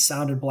 They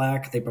sounded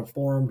black. They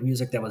performed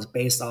music that was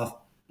based off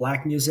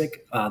black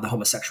music, the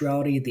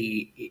homosexuality,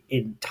 the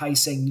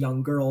enticing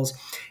young girls.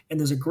 And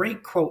there's a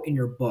great quote in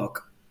your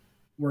book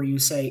where you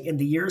say, in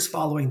the years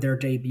following their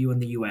debut in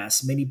the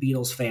US, many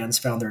Beatles fans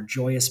found their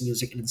joyous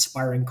music an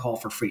inspiring call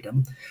for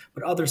freedom,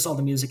 but others saw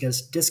the music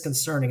as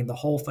disconcerting and the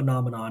whole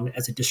phenomenon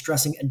as a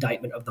distressing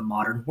indictment of the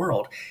modern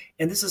world.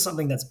 And this is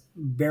something that's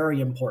very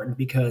important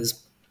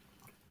because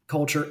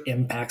culture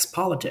impacts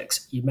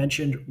politics. You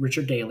mentioned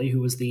Richard Daley, who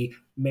was the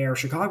mayor of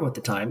Chicago at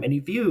the time, and he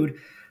viewed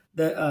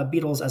the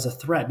Beatles as a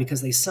threat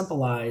because they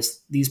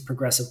symbolized these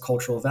progressive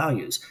cultural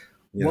values.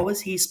 Yeah. What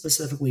was he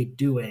specifically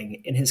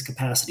doing in his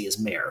capacity as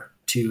mayor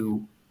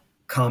to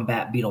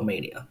combat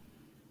Beatlemania?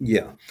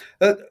 Yeah,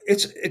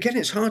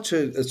 it's hard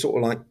to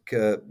sort of like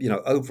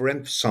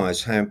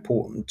overemphasize how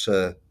important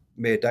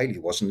Mayor Daley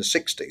was in the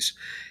 '60s.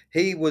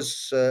 He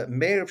was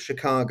mayor of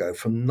Chicago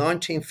from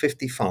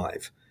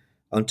 1955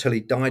 until he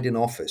died in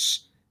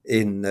office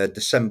in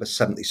December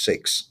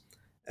 '76.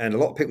 And a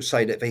lot of people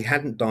say that if he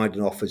hadn't died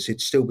in office,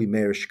 he'd still be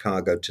mayor of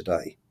Chicago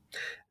today.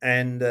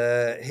 And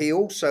he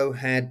also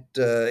had,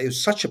 it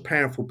was such a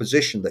powerful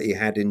position that he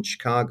had in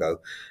Chicago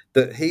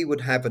that he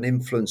would have an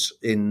influence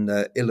in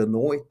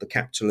Illinois, the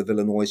capital of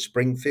Illinois,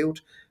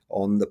 Springfield,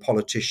 on the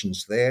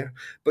politicians there.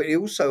 But he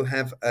also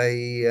have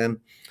an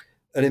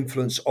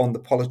influence on the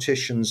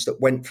politicians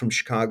that went from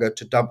Chicago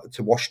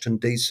to Washington,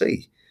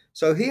 D.C.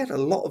 So he had a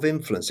lot of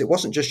influence. It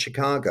wasn't just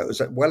Chicago, it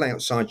was well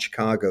outside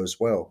Chicago as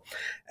well.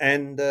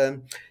 And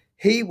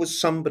he was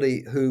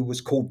somebody who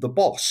was called the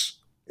boss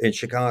in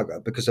Chicago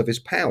because of his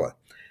power.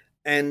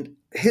 And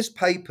his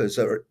papers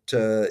are at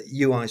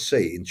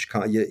UIC in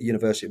Chicago,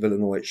 University of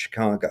Illinois at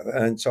Chicago.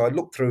 And so I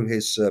looked through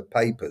his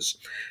papers,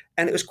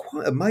 and it was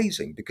quite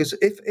amazing because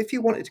if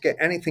you wanted to get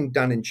anything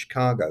done in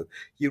Chicago,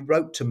 you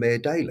wrote to Mayor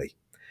Daley.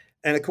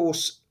 And of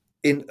course,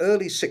 in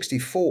early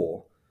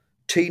 '64,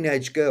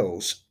 teenage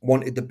girls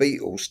wanted the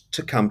Beatles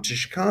to come to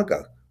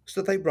Chicago.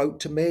 So they wrote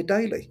to Mayor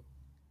Daley.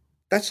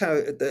 That's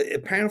how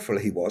powerful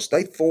he was.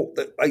 They thought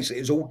that basically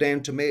it was all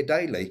down to Mayor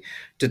Daley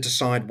to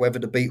decide whether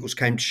the Beatles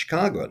came to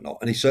Chicago or not.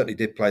 And he certainly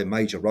did play a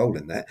major role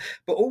in that.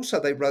 But also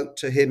they wrote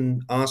to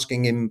him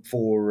asking him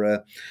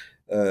for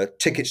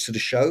tickets to the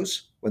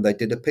shows when they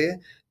did appear.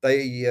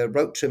 They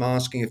wrote to him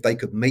asking if they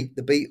could meet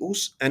the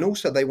Beatles. And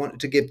also they wanted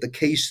to give the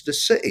keys to the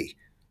city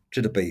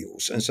to the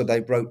Beatles. And so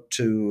they wrote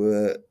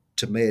to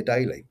Mayor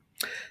Daley.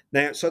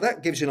 Now, so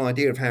that gives you an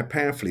idea of how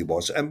powerful he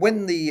was. And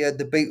when the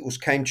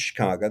Beatles came to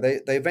Chicago,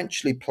 they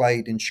eventually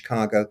played in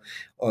Chicago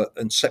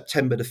on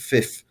September the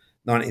 5th,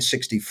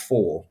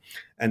 1964,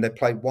 and they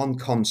played one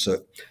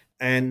concert.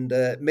 And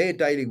Mayor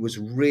Daley was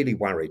really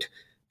worried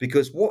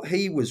because what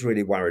he was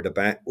really worried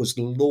about was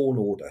the law and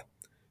order.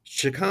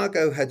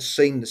 Chicago had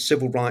seen the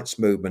civil rights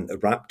movement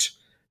erupt.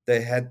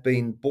 There had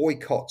been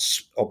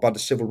boycotts by the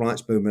civil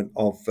rights movement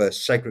of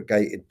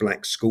segregated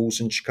black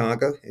schools in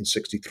Chicago in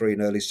 '63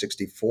 and early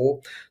 '64.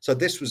 So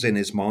this was in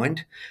his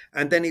mind.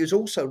 And then he was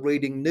also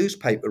reading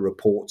newspaper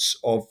reports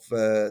of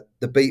the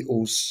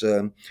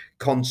Beatles'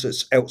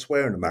 concerts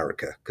elsewhere in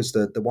America, because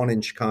the one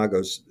in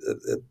Chicago's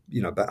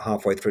about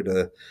halfway through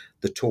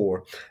the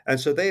tour. And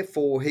so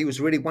therefore he was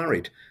really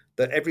worried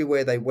that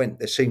everywhere they went,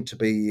 there seemed to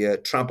be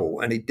trouble,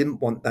 and he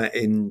didn't want that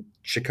in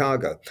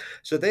Chicago.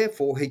 So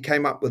therefore, he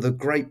came up with a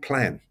great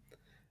plan.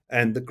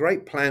 And the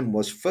great plan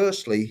was,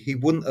 firstly, he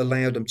wouldn't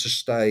allow them to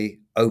stay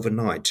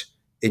overnight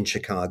in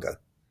Chicago.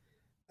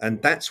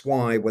 And that's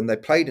why when they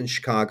played in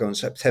Chicago on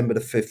September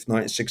the 5th,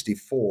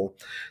 1964,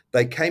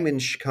 they came in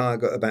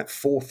Chicago about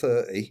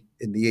 4:30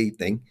 in the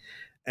evening,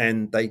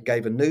 and they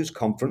gave a news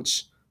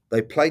conference.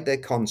 They played their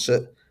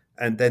concert,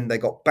 and then they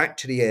got back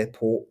to the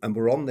airport and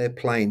were on their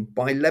plane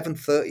by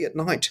 11:30 at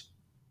night.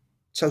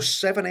 So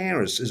 7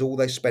 hours is all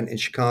they spent in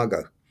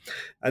Chicago.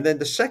 And then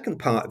the second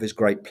part of his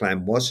great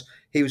plan was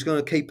he was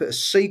going to keep it a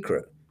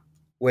secret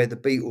where the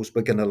Beatles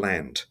were going to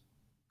land,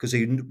 because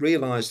he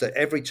realised that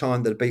every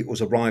time the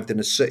Beatles arrived in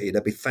a city,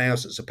 there'd be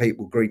thousands of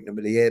people greeting them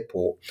at the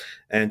airport,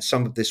 and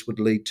some of this would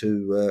lead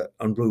to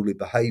unruly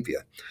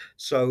behaviour.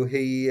 So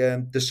he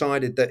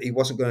decided that he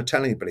wasn't going to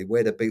tell anybody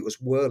where the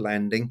Beatles were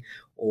landing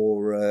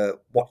or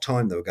what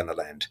time they were going to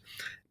land.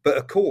 But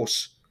of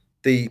course,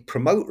 the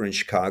promoter in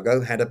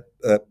Chicago had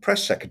a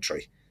press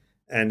secretary,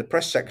 and the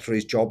press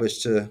secretary's job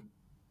is to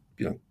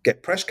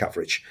get press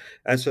coverage.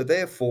 And so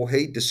therefore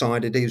he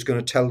decided he was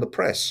going to tell the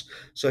press.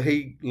 So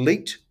he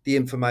leaked the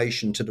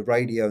information to the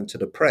radio and to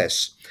the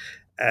press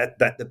that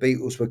the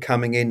Beatles were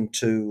coming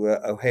into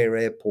O'Hare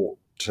Airport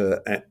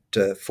at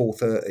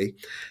 4:30.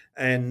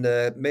 And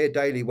Mayor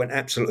Daley went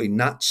absolutely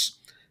nuts.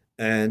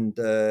 And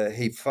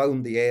he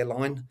phoned the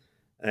airline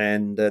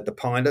and the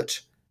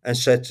pilot and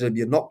said to them,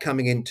 "You're not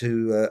coming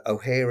into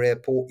O'Hare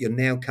Airport, you're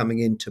now coming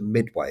into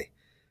Midway."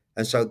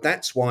 And so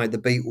that's why the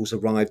Beatles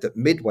arrived at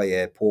Midway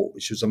Airport,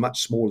 which was a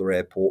much smaller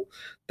airport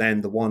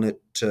than the one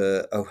at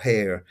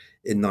O'Hare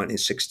in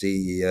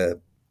 1960.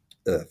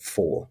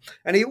 For.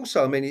 And he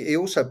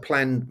also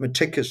planned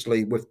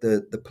meticulously with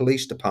the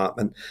police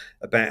department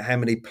about how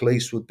many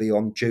police would be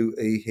on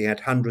duty. He had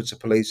hundreds of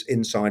police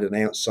inside and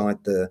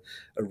outside the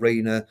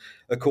arena.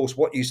 Of course,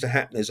 what used to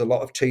happen is a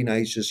lot of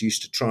teenagers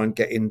used to try and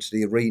get into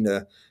the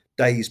arena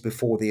days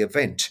before the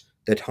event.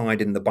 They'd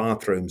hide in the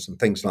bathrooms and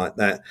things like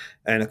that.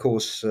 And of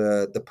course,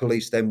 the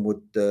police then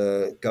would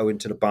go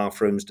into the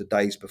bathrooms the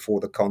days before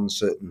the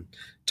concert and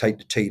take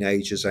the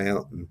teenagers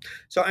out. And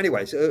so,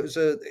 anyways,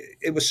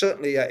 it was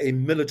certainly a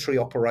military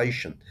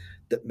operation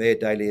that Mayor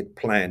Daley had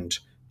planned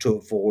to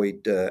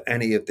avoid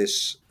any of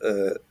this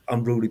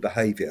unruly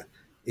behaviour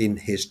in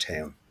his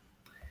town.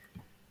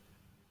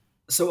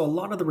 So a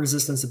lot of the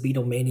resistance to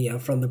Beatlemania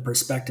from the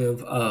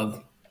perspective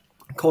of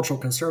cultural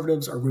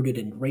conservatives are rooted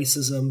in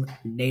racism,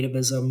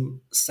 nativism,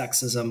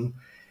 sexism.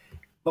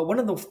 But one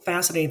of the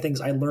fascinating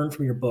things I learned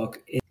from your book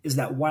is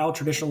that while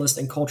traditionalists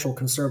and cultural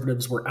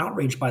conservatives were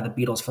outraged by the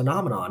Beatles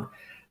phenomenon,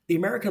 the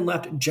American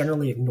left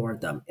generally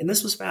ignored them. And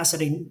this was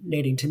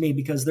fascinating to me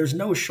because there's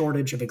no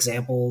shortage of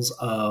examples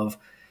of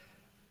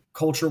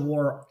culture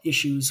war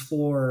issues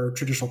for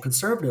traditional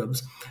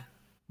conservatives.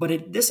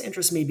 But this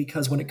interests me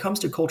because when it comes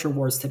to culture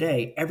wars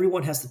today,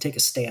 everyone has to take a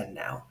stand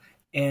now.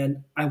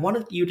 And I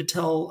wanted you to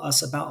tell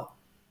us about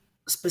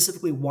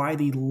specifically why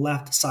the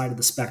left side of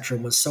the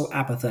spectrum was so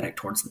apathetic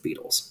towards the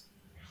Beatles.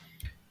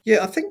 Yeah,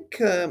 I think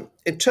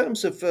in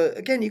terms of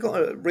again, you've got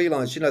to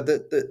realise,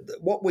 that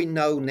what we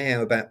know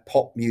now about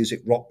pop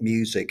music, rock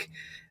music,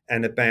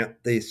 and about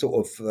the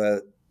sort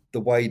of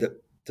the way that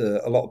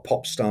a lot of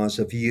pop stars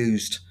have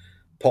used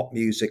pop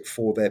music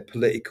for their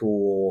political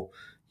or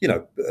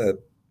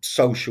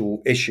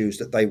social issues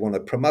that they want to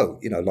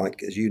promote.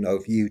 Like as you know,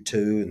 of U2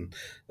 and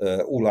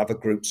all other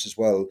groups as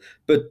well,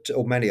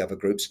 or many other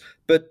groups.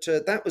 But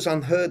that was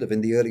unheard of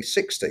in the early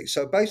 '60s.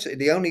 So basically,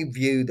 the only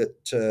view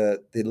that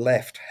the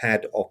left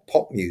had of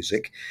pop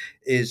music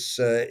is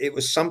it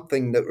was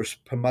something that was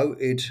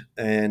promoted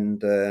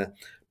and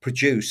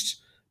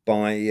produced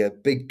by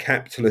big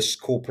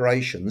capitalist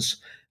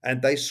corporations,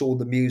 and they saw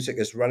the music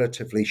as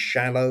relatively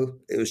shallow.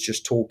 It was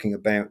just talking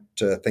about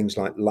things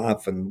like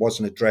love and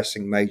wasn't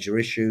addressing major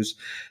issues.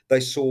 They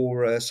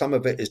saw some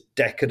of it as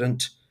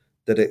decadent,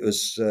 that it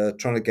was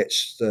trying to get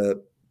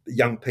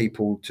young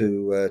people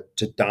to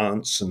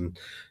dance and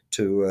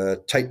to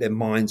take their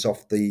minds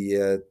off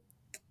the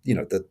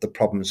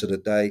problems of the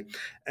day,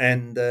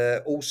 and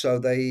also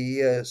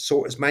they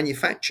saw it as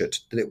manufactured,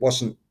 that it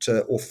wasn't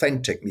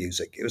authentic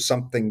music. It was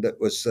something that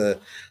was the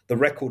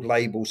record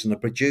labels and the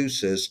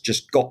producers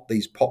just got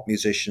these pop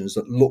musicians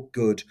that look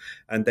good,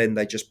 and then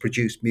they just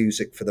produced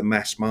music for the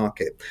mass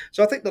market.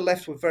 So I think the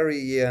left were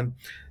very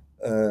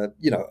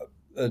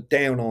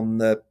down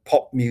on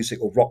pop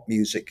music or rock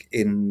music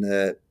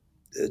in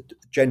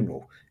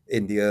general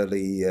in the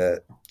early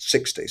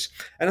 '60s.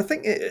 And I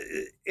think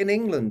in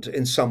England,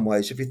 in some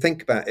ways, if you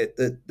think about it,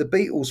 the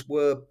Beatles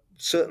were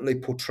certainly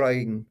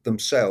portraying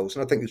themselves,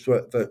 and I think it's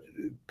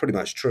pretty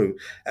much true,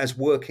 as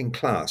working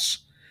class.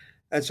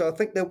 And so I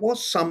think there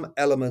was some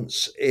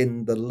elements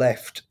in the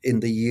left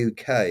in the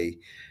UK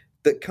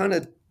that kind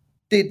of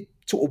did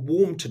sort of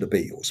warm to the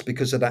Beatles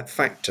because of that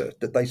factor,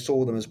 that they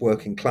saw them as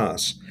working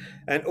class.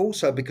 And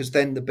also because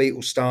then the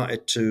Beatles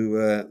started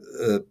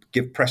to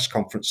give press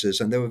conferences,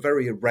 and they were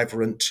very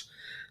irreverent.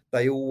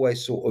 They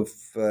always sort of,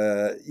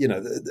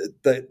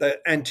 they're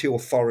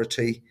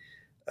anti-authority.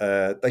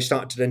 They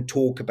started to then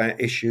talk about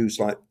issues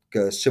like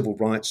civil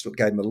rights that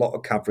gave them a lot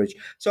of coverage.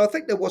 So I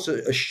think there was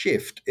a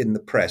shift in the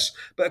press.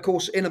 But of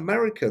course, in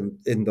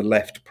in the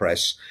left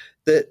press,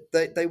 that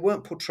they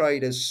weren't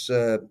portrayed as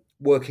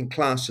working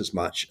class as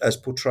much as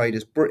portrayed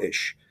as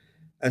British.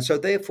 And so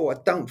therefore,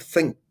 I don't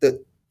think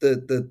that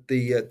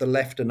the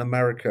left in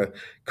America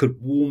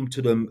could warm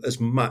to them as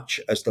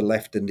much as the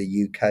left in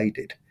the UK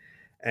did.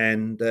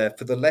 And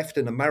for the left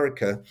in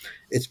America,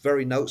 it's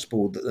very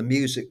noticeable that the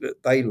music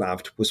that they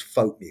loved was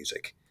folk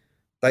music.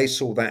 They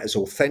saw that as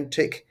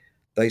authentic.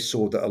 They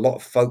saw that a lot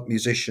of folk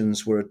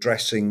musicians were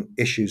addressing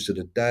issues of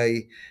the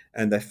day,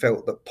 and they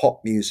felt that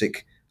pop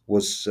music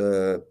was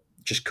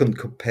just couldn't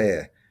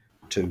compare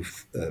to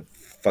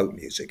folk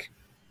music.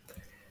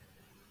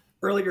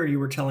 Earlier, you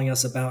were telling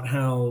us about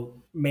how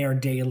Mayor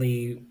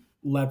Daley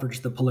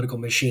leveraged the political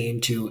machine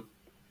to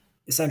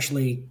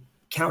essentially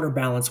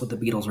counterbalance what the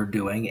Beatles were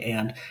doing.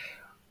 And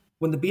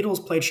when the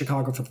Beatles played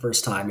Chicago for the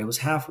first time, it was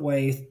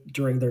halfway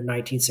during their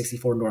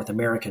 1964 North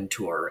American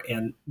tour,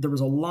 and there was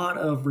a lot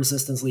of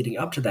resistance leading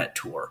up to that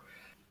tour.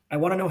 I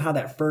want to know how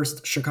that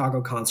first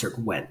Chicago concert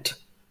went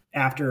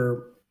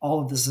after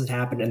all of this had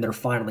happened and they're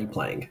finally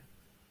playing.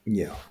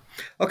 Yeah.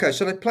 Okay,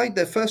 so they played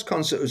their first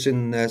concert was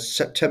in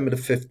September the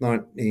 5th,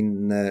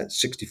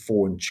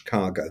 1964 in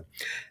Chicago.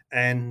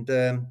 And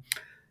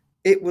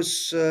it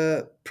was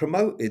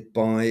promoted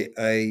by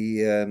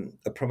a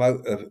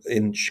promoter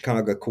in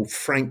Chicago called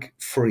Frank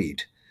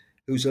Freed,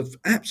 who's an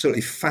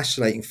absolutely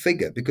fascinating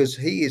figure because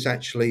he is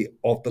actually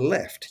of the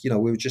left. We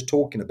were just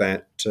talking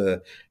about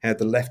how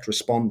the left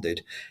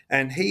responded,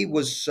 and he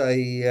was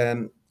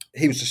a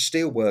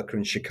steel worker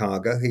in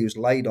Chicago. He was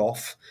laid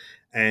off,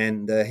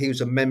 and he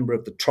was a member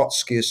of the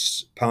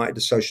Trotskyist Party,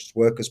 the Socialist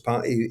Workers'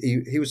 Party.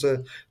 He was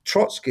a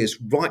Trotskyist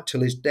right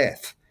till his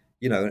death.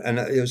 And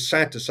it was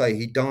sad to say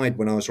he died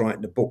when I was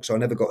writing the book, so I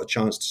never got a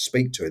chance to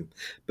speak to him.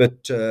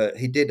 But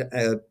he did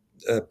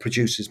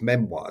produce his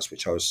memoirs,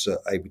 which I was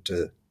able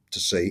to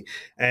see,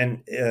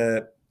 and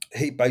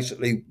he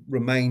basically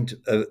remained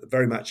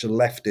very much a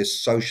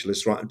leftist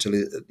socialist right until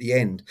at the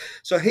end.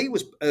 So he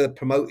was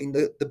promoting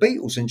the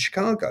Beatles in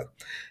Chicago,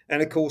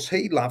 and of course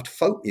he loved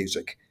folk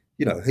music.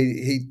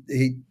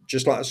 He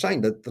just like I was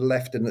saying, that the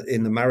left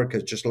in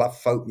America just loved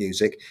folk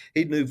music.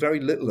 He knew very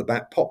little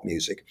about pop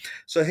music,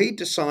 so he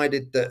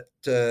decided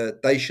that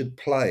they should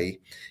play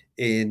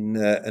in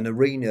an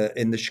arena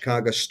in the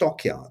Chicago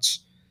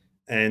Stockyards,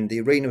 and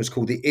the arena was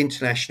called the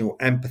International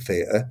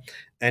Amphitheater,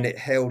 and it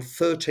held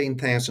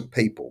 13,000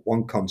 people.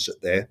 One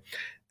concert there,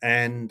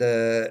 and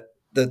the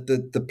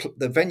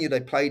venue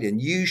they played in.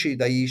 Usually,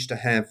 they used to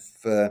have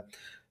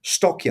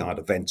stockyard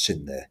events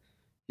in there.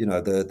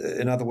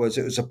 In other words,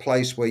 it was a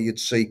place where you'd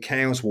see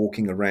cows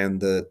walking around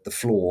the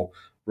floor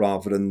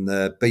rather than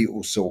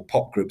Beatles or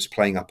pop groups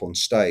playing up on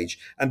stage.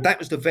 And that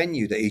was the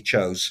venue that he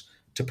chose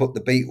to put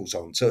the Beatles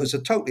on. So it was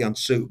a totally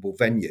unsuitable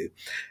venue.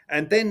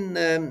 And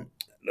then,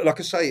 like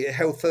I say, it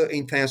held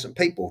 13,000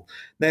 people.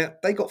 Now,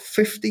 they got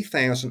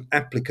 50,000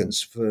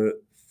 applicants for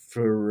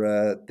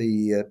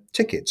the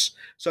tickets.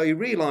 So he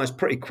realised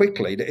pretty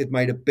quickly that he'd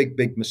made a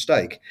big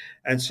mistake.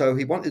 And so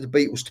he wanted the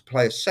Beatles to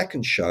play a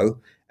second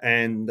show,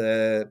 and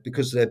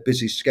because of their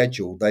busy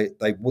schedule,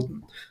 they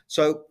wouldn't.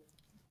 So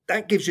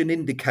that gives you an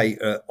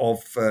indicator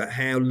of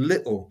how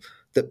little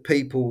that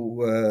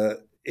people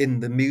in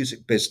the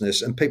music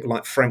business and people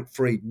like Frank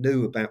Fried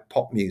knew about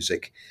pop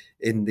music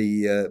in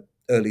the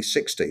early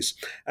 60s.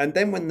 And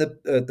then when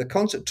the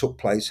concert took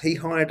place, he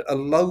hired a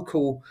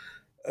local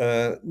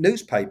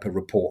newspaper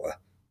reporter,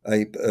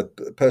 a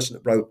person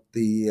that wrote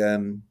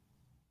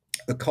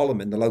a column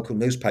in the local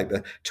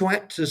newspaper, to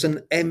act as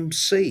an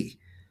MC.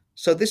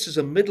 So this is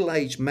a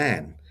middle-aged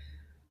man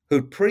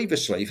who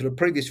previously, for the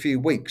previous few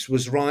weeks,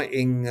 was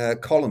writing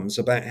columns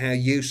about how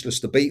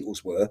useless the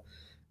Beatles were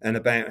and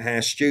about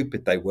how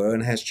stupid they were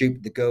and how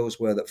stupid the girls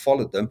were that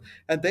followed them.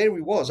 And there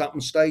he was up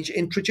on stage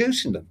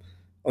introducing them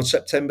on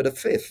September the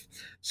 5th.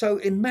 So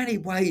in many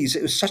ways,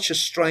 it was such a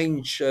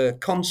strange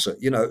concert.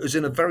 It was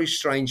in a very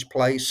strange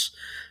place.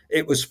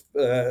 It was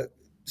a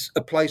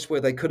place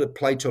where they could have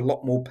played to a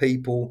lot more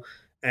people.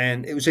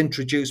 And it was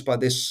introduced by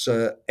this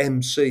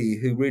MC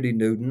who really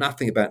knew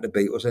nothing about the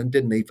Beatles and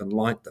didn't even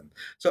like them.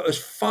 So it was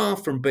far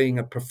from being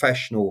a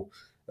professional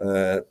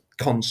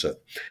concert.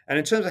 And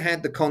in terms of how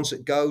the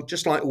concert go,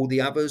 just like all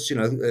the others, it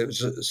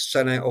was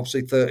sent out,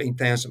 obviously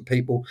 13,000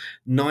 people,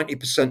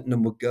 90% of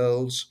them were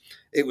girls.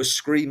 It was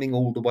screaming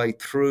all the way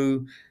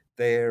through.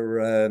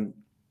 Their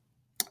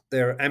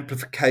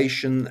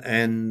amplification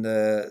and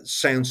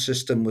sound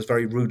system was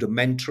very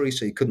rudimentary,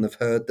 so you couldn't have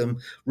heard them.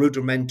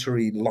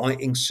 Rudimentary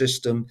lighting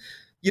system.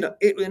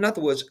 In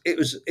other words, it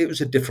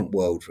was a different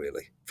world,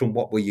 really, from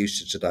what we're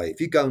used to today. If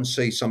you go and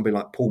see somebody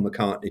like Paul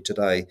McCartney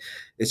today,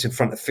 it's in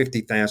front of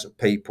 50,000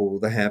 people.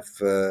 They have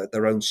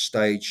their own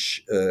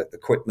stage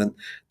equipment.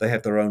 They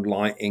have their own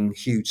lighting,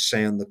 huge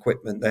sound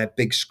equipment. They have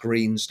big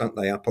screens, don't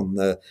they, up on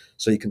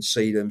so you can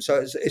see them. So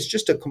it's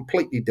just a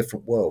completely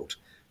different world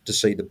to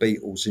see the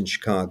Beatles in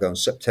Chicago on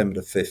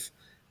September the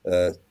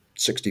 5th,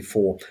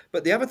 64.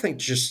 But the other thing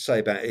to just say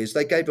about it is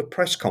they gave a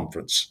press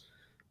conference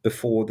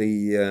before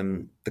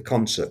the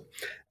concert.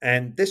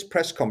 And this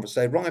press conference,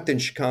 they arrived in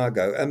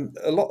Chicago, and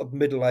a lot of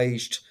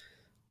middle-aged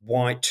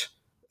white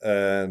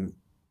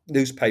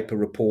newspaper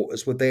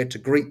reporters were there to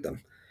greet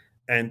them.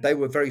 And they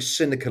were very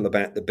cynical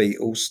about the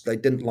Beatles. They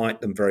didn't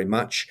like them very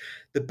much.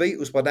 The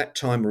Beatles by that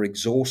time were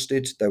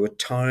exhausted. They were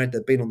tired.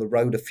 They'd been on the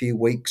road a few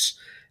weeks.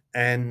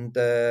 And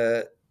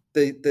the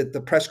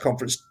press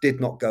conference did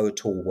not go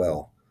at all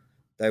well.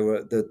 They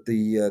were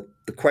the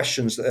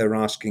questions that they were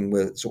asking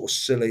were sort of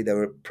silly. They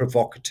were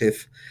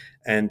provocative,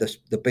 and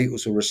the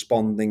Beatles were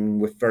responding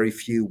with very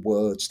few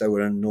words. They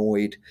were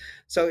annoyed,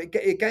 so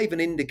it gave an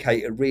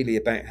indicator really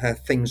about how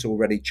things are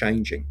already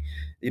changing.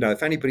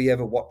 If anybody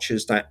ever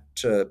watches that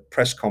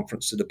press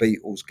conference that the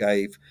Beatles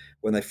gave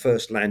when they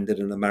first landed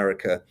in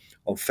America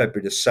on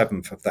February the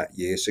 7th of that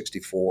year,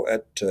 64,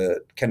 at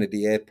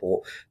Kennedy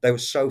Airport, they were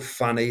so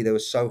funny. They were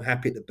so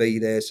happy to be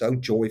there, so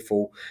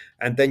joyful.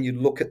 And then you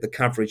look at the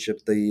coverage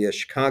of the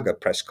Chicago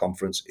press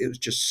conference, it was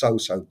just so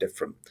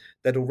different.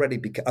 I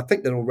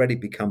think they'd already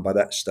become, by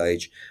that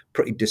stage,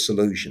 pretty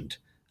disillusioned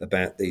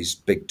about these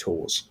big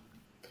tours.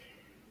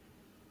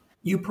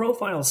 You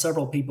profile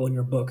several people in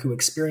your book who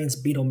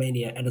experienced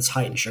Beatlemania at its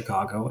height in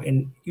Chicago,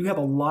 and you have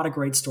a lot of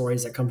great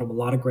stories that come from a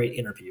lot of great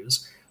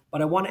interviews.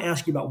 But I want to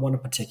ask you about one in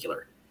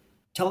particular.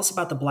 Tell us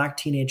about the black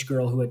teenage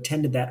girl who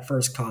attended that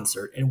first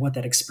concert and what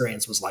that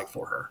experience was like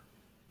for her.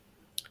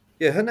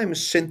 Yeah, her name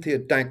is Cynthia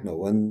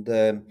Dagnall,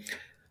 and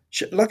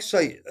Like I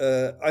say,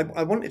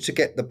 I wanted to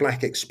get the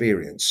black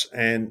experience,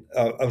 and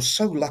I was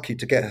so lucky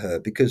to get her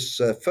because,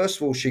 first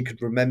of all, she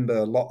could remember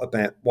a lot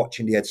about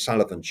watching the Ed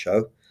Sullivan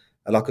Show.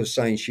 And like I was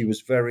saying, she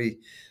was very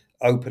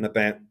open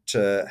about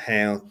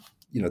how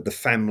the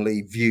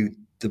family viewed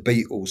the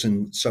Beatles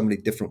in so many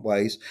different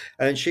ways,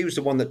 and she was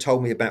the one that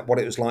told me about what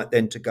it was like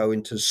then to go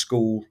into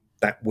school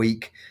that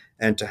week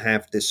and to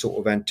have this sort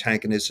of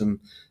antagonism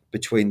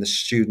between the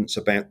students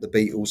about the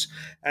Beatles.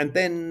 And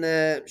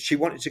then she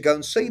wanted to go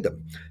and see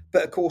them.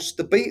 But of course,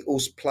 the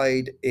Beatles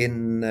played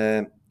in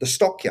the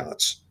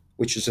Stockyards,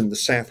 which is in the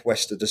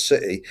southwest of the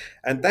city.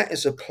 And that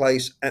is a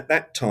place at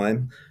that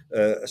time,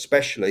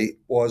 especially,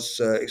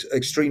 was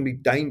extremely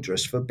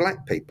dangerous for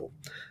black people.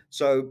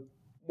 So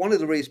one of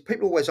the reasons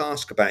people always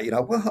ask about,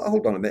 well,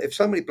 hold on a minute, if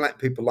so many black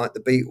people like the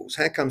Beatles,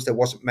 how comes there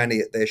wasn't many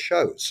at their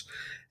shows?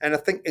 And I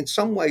think in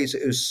some ways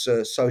it was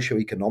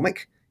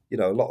socio-economic.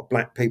 A lot of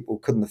black people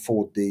couldn't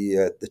afford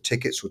the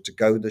tickets or to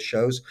go to the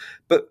shows,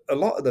 but a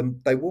lot of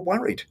them, they were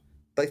worried.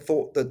 They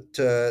thought that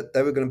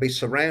they were going to be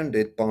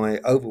surrounded by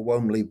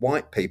overwhelmingly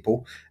white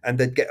people and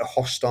they'd get a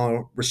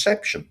hostile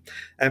reception.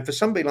 And for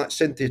somebody like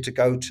Cynthia to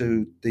go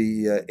to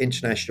the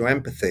International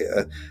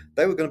Amphitheatre,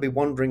 they were going to be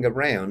wandering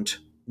around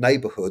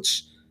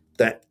neighbourhoods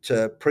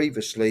that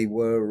previously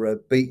were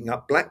beating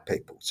up black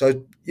people.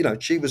 So,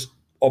 she was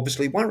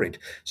obviously worried.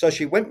 So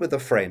she went with a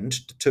friend,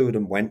 the two of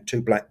them went,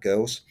 two black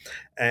girls,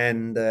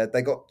 and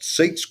they got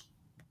seats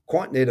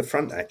quite near the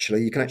front.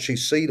 Actually, you can actually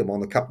see them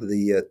on a couple of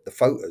the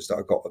photos that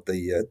I got of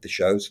the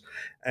shows,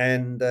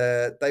 and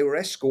they were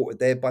escorted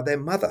there by their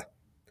mother.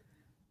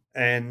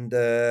 And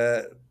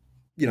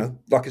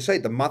like I say,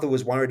 the mother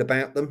was worried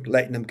about them,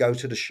 letting them go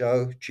to the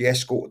show. She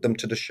escorted them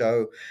to the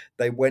show.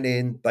 They went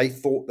in. They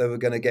thought they were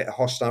going to get a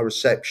hostile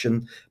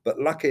reception, but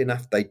lucky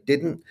enough, they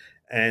didn't.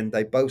 And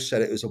they both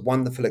said it was a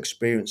wonderful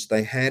experience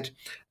they had.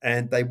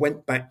 And they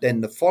went back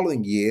then the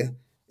following year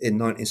in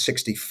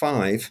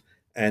 1965,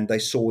 and they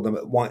saw them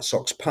at White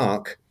Sox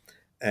Park.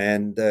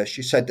 And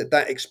she said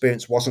that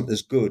experience wasn't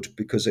as good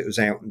because it was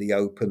out in the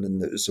open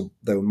and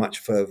they were much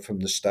further from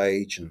the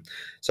stage. And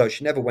so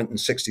she never went in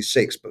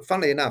 66. But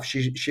funnily enough,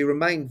 she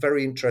remained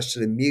very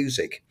interested in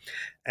music.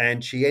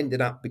 And she ended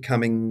up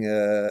becoming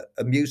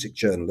a music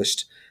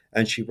journalist.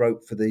 And she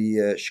wrote for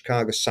the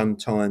Chicago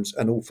Sun-Times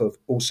and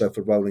also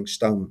for Rolling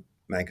Stone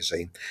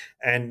magazine.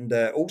 And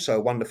also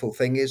a wonderful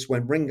thing is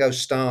when Ringo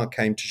Starr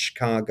came to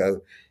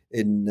Chicago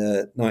in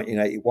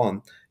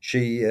 1981,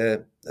 she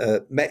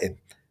met him.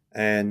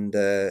 And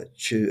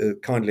she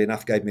kindly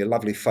enough gave me a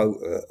lovely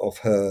photo of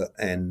her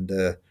and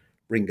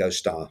Ringo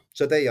Starr.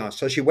 So there you are.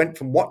 So she went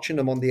from watching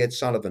them on the Ed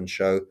Sullivan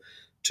Show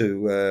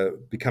to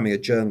becoming a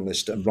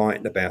journalist and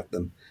writing about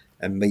them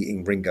and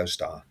meeting Ringo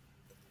Starr.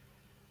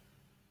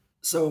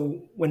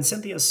 So when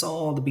Cynthia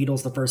saw the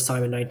Beatles the first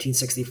time in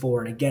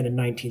 1964 and again in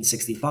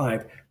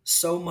 1965,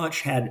 so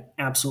much had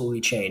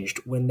absolutely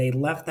changed. When they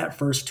left that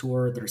first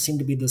tour, there seemed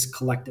to be this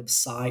collective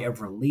sigh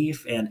of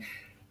relief, and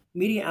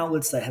media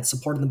outlets that had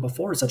supported them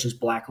before, such as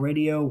Black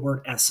Radio,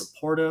 weren't as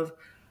supportive.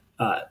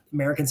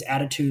 Americans'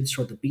 attitudes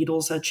toward the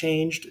Beatles had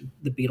changed.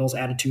 The Beatles'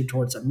 attitude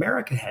towards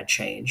America had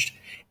changed.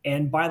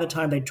 And by the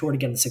time they toured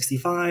again in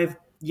 65,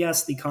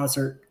 yes, the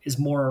concert is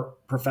more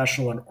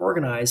professional and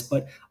organized,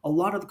 but a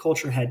lot of the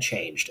culture had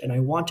changed. And I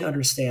want to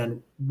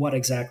understand what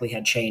exactly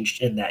had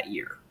changed in that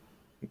year.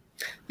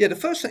 Yeah, the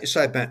first thing to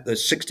say about the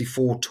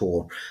 64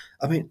 tour,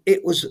 I mean,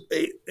 it was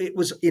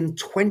in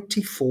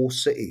 24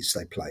 cities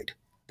they played,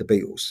 the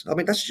Beatles. I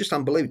mean, that's just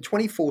unbelievable.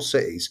 24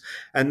 cities,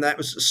 and that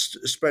was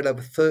spread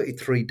over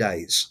 33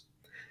 days.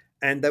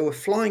 And they were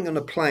flying on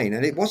a plane,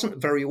 and it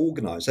wasn't very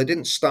organized. They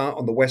didn't start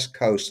on the West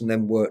Coast and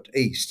then worked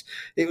east.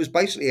 It was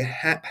basically a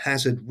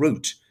haphazard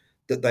route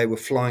that they were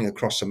flying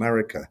across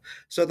America.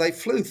 So they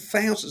flew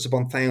thousands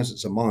upon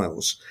thousands of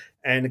miles.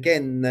 And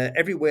again,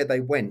 everywhere they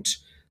went,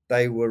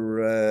 they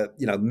were,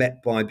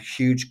 met by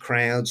huge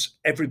crowds.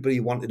 Everybody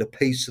wanted a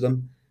piece of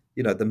them.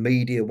 The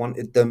media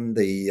wanted them,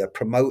 the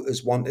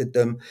promoters wanted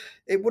them.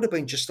 It would have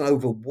been just an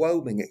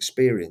overwhelming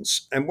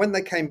experience. And when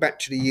they came back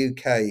to the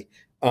UK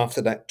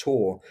after that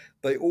tour,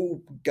 they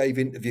all gave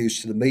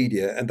interviews to the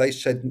media and they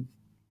said,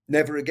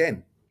 never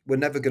again. We're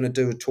never going to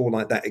do a tour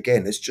like that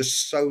again. It's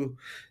just so,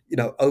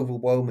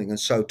 overwhelming and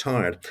so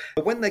tired.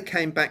 But when they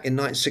came back in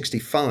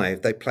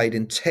 1965, they played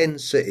in 10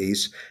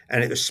 cities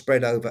and it was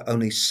spread over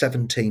only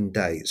 17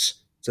 days.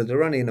 So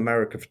they're only in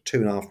America for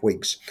 2.5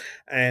 weeks.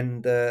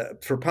 And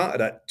for a part of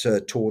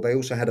that tour, they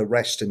also had a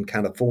rest in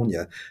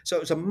California. So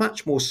it was a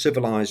much more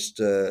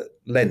civilized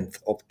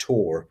length of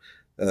tour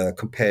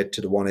compared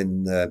to the one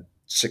in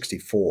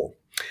 64.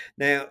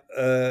 Now,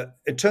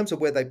 in terms of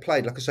where they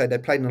played, like I say, they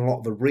played in a lot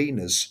of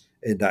arenas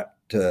in that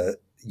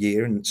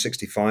year in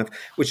 65,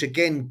 which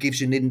again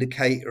gives you an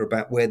indicator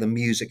about where the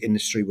music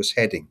industry was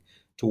heading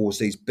towards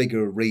these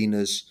bigger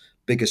arenas,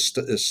 bigger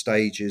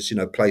stages,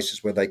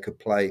 places where they could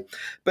play.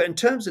 But in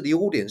terms of the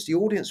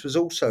audience was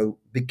also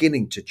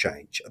beginning to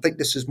change. I think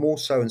this is more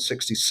so in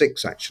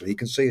 66, actually. You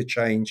can see a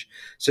change,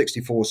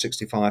 64,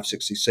 65,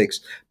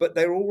 66. But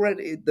they're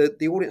already,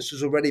 the audience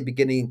was already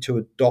beginning to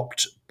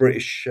adopt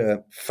British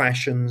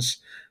fashions.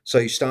 So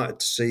you started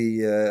to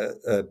see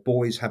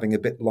boys having a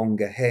bit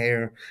longer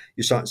hair.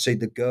 You start to see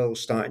the girls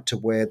starting to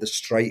wear the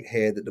straight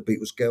hair that the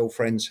Beatles'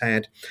 girlfriends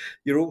had.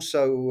 You're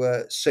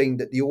also seeing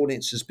that the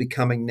audience is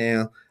becoming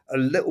now a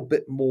little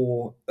bit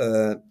more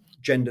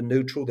gender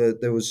neutral.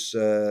 There was,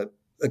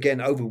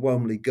 again,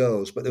 overwhelmingly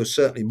girls, but there was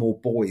certainly more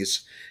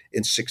boys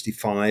in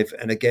 65,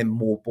 and again,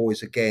 more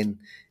boys again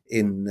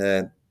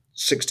in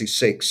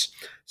 66.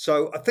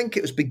 So I think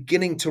it was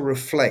beginning to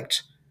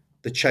reflect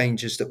the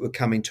changes that were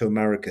coming to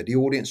America. The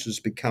audience was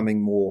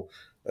becoming more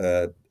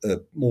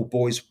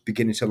boys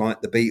beginning to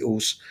like the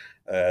Beatles.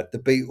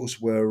 The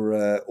Beatles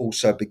were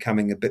also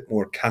becoming a bit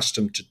more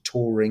accustomed to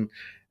touring,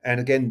 and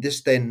again, this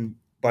then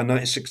by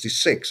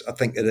 1966, I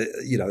think it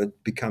had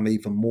become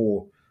even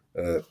more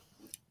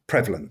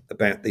prevalent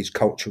about these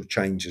cultural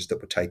changes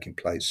that were taking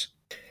place.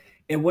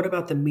 And what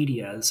about the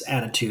media's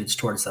attitudes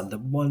towards them, the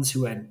ones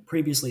who had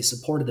previously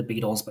supported the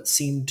Beatles but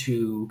seemed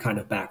to kind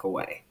of back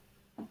away?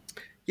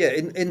 Yeah,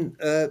 in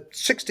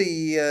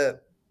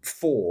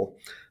 64,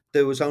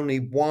 there was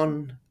only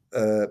one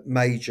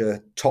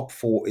major top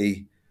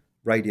 40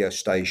 radio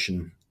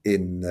station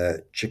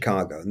in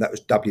Chicago, and that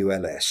was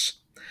WLS.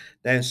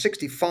 Now, in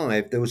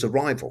 65, there was a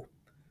rival.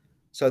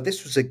 So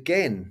this was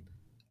again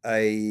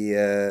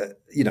a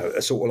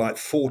sort of like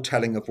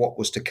foretelling of what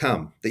was to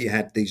come. That you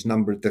had these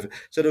number of different.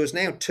 So there was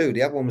now two.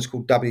 The other one was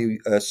called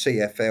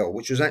WCFL,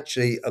 which was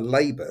actually a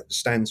Labour,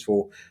 stands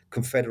for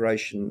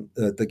Confederation,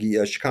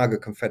 the Chicago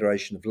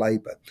Confederation of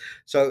Labour.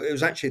 So it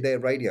was actually their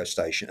radio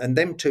station, and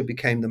them two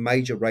became the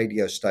major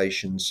radio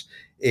stations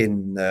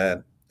in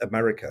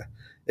America,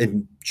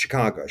 in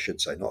Chicago, I should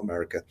say, not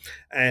America,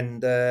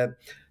 and.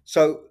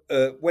 So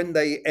when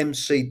they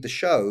emceed the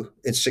show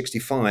in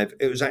 65,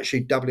 it was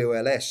actually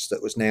WLS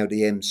that was now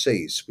the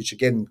MCs, which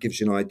again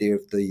gives you an idea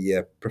of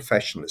the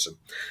professionalism.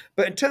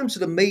 But in terms of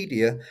the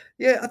media,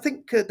 yeah, I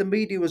think the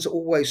media was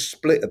always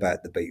split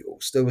about the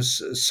Beatles. There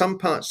was some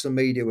parts of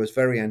the media was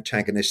very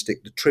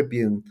antagonistic. The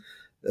Tribune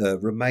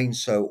remained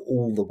so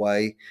all the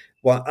way,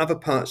 while other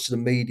parts of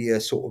the media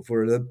sort of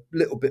were a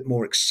little bit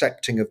more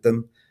accepting of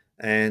them.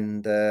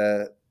 And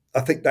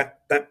I think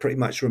that pretty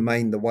much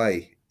remained the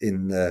way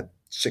in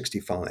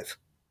 65.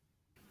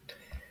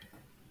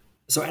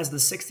 So, as the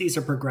 60s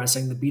are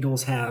progressing, the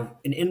Beatles have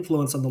an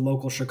influence on the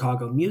local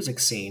Chicago music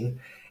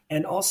scene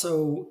and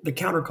also the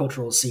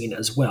countercultural scene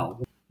as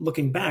well.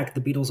 Looking back,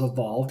 the Beatles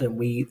evolved and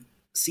we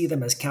see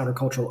them as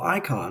countercultural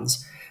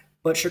icons,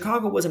 but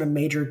Chicago wasn't a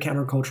major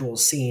countercultural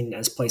scene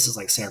as places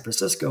like San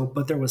Francisco,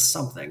 but there was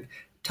something.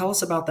 Tell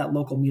us about that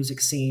local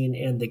music scene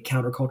and the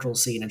countercultural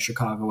scene in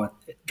Chicago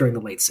during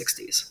the late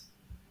 60s.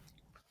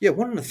 Yeah,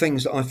 one of the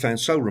things that I found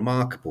so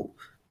remarkable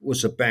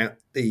was about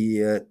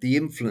the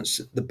influence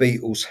that the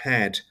Beatles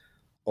had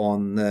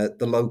on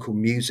the local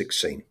music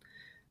scene.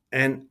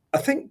 And I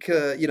think,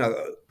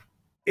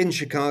 in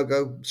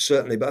Chicago,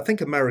 certainly, but I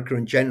think America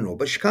in general.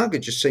 But Chicago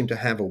just seemed to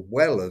have a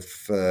well of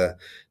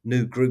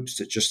new groups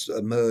that just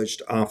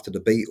emerged after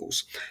the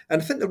Beatles.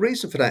 And I think the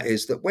reason for that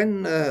is that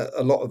when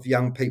a lot of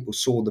young people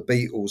saw the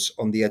Beatles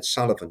on the Ed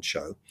Sullivan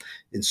Show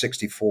in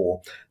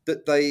 '64,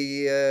 that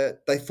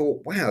they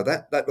thought, wow,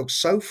 that looks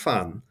so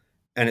fun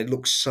and it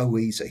looks so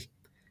easy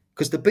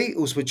because the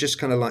Beatles were just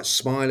kind of like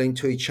smiling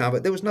to each other.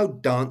 There was no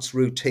dance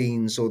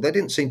routines, or they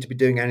didn't seem to be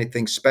doing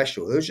anything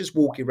special. They were just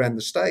walking around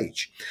the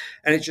stage,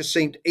 and it just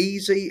seemed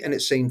easy, and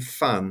it seemed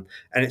fun,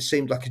 and it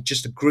seemed like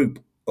just a group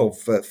of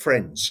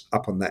friends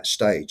up on that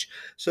stage.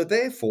 So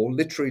therefore,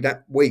 literally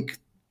that week,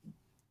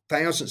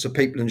 thousands of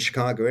people in the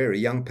Chicago area,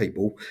 young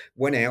people,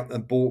 went out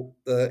and bought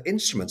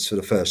instruments for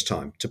the first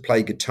time to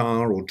play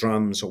guitar or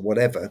drums or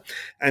whatever.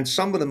 And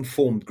some of them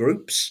formed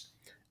groups,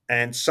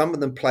 and some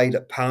of them played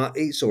at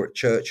parties or at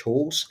church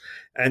halls,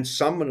 and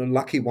some of the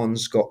lucky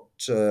ones got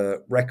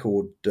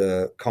record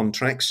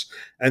contracts,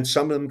 and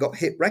some of them got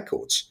hit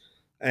records.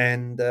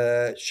 And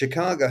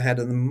Chicago had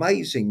an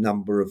amazing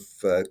number of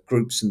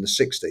groups in the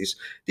 60s.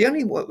 The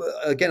only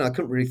again, I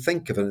couldn't really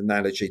think of an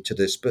analogy to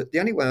this, but the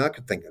only way I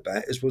could think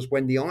about it was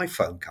when the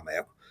iPhone came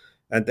out,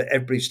 and that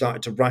everybody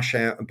started to rush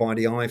out and buy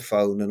the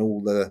iPhone and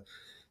all the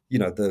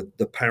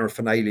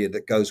paraphernalia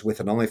that goes with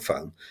an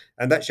iPhone.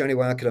 And that's the only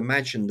way I could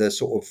imagine the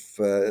sort of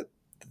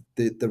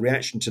the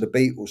reaction to the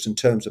Beatles in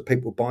terms of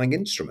people buying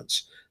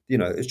instruments.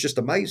 It's just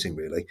amazing,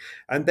 really.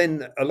 And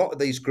then a lot of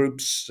these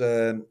groups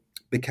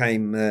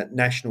became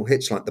national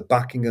hits, like the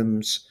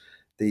Buckinghams,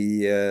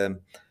 the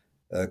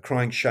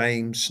Crying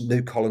Shames,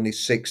 New Colony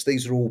Six.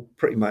 These are all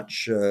pretty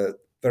much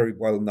very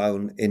well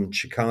known in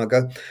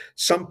Chicago.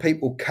 Some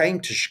people came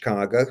to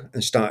Chicago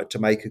and started to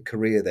make a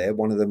career there.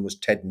 One of them was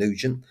Ted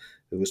Nugent,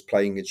 who was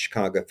playing in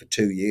Chicago for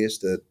 2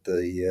 years.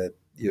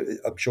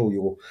 I'm sure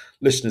your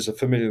listeners are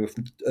familiar with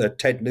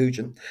Ted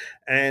Nugent.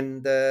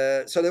 And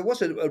so there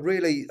was a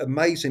really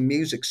amazing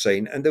music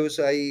scene, and there was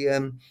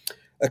a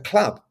a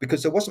club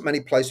because there wasn't many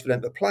places for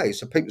them to play.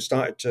 So people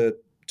started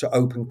to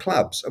open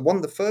clubs. And one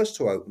of the first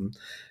to open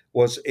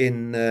was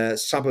in a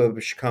suburb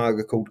of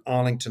Chicago called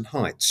Arlington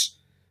Heights,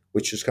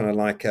 which was kind of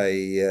like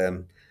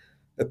a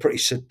pretty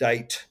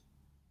sedate,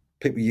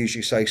 people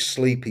usually say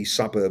sleepy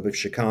suburb of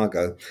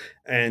Chicago.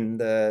 And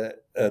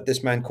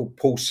this man called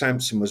Paul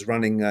Sampson was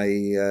running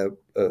a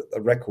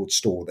record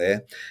store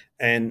there.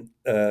 And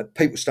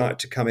people started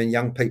to come in,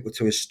 young people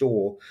to his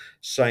store,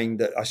 saying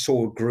that I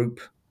saw a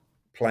group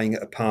playing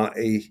at a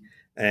party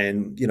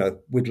and,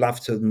 we'd love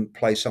to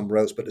play somewhere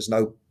else, but there's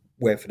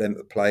nowhere for them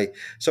to play.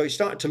 So he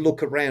started to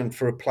look around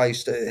for a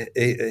place,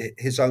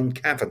 his own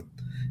cavern.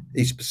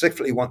 He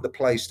specifically wanted the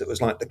place that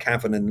was like the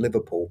Cavern in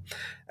Liverpool.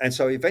 And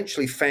so he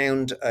eventually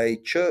found a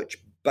church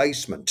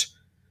basement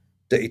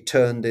that he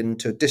turned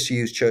into a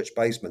disused church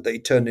basement that he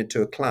turned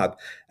into a club,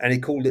 and he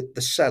called it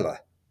the Cellar.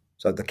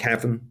 So the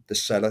Cavern, the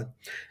Cellar.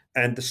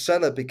 And the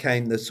Cellar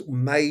became this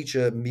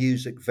major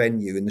music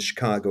venue in the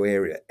Chicago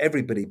area.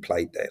 Everybody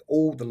played there.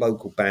 All the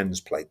local bands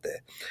played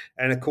there.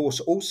 And of course,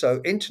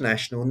 also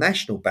international,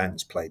 national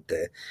bands played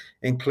there,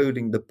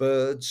 including the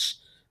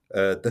Byrds,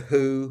 the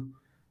Who,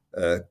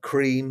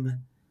 Cream,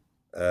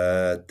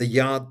 the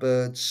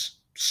Yardbirds,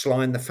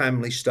 Sly and the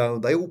Family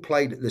Stone. They all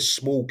played at this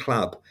small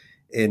club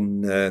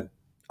in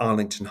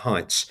Arlington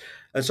Heights.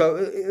 And so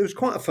it was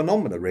quite a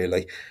phenomenon,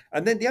 really.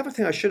 And then the other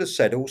thing I should have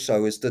said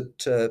also is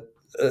that,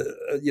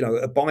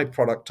 a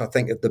byproduct, I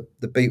think, of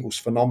the Beatles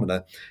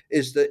phenomena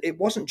is that it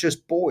wasn't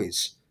just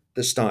boys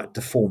that started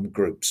to form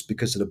groups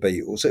because of the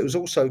Beatles. It was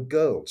also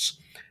girls.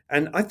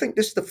 And I think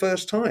this is the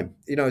first time.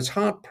 It's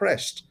hard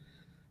pressed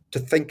to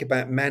think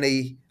about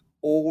many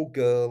all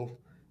girl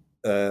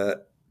uh,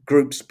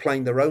 groups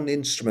playing their own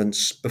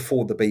instruments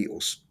before the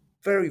Beatles.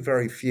 Very,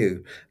 very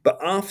few. But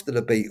after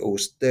the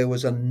Beatles, there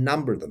was a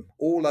number of them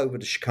all over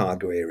the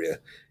Chicago area.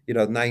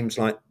 Names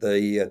like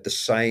the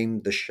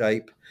Same, the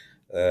Shape,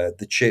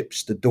 the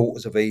Chips, the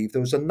Daughters of Eve.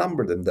 There was a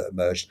number of them that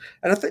emerged.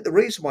 And I think the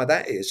reason why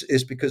that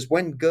is because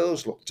when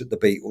girls looked at the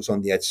Beatles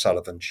on the Ed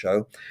Sullivan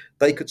Show,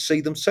 they could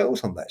see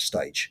themselves on that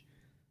stage.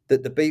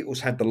 That the Beatles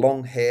had the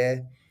long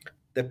hair,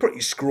 they're pretty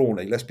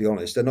scrawny. Let's be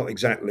honest. They're not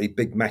exactly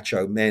big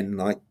macho men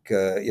like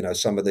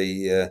some of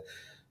the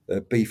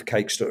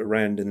beefcakes that were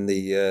around in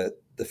the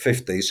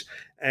 50s,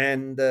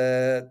 and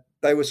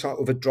they were sort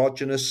of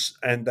androgynous,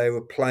 and they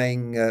were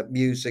playing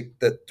music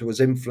that was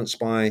influenced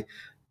by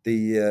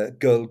the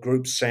girl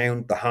group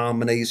sound, the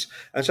harmonies.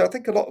 And so I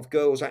think a lot of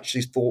girls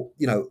actually thought,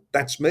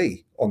 that's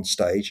me on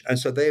stage. And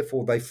so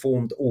therefore they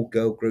formed all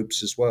girl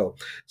groups as well.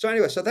 So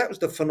anyway, so that was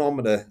the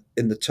phenomena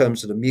in the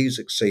terms of the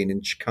music scene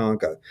in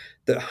Chicago,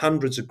 that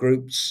hundreds of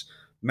groups,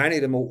 many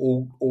of them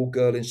all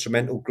girl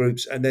instrumental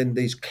groups, and then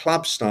these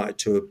clubs started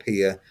to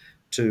appear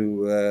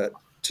to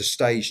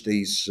stage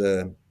these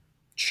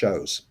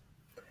shows.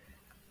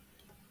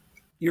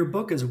 Your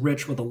book is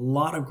rich with a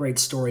lot of great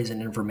stories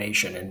and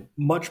information, and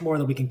much more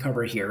that we can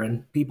cover here,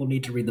 and people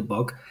need to read the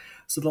book.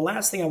 So, the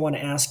last thing I want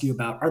to ask you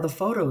about are the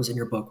photos in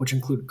your book, which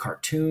include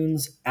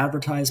cartoons,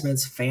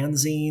 advertisements,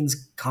 fanzines,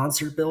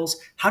 concert bills.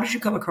 How did you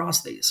come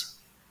across these?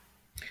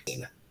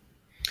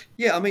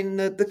 Yeah, I mean,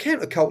 the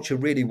counterculture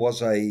really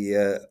was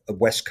a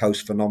West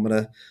Coast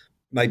phenomena,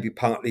 maybe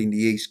partly in the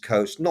East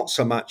Coast, not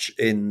so much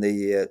in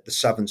the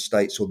southern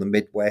states or the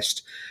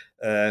Midwest.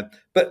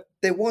 But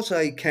there was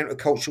a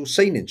countercultural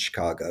scene in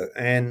Chicago,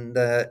 and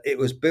it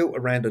was built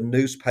around a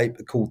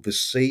newspaper called The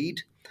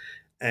Seed.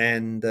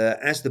 And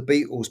as the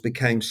Beatles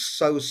became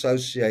so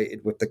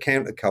associated with the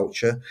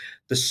counterculture,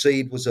 The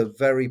Seed was a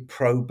very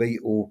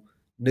pro-Beatle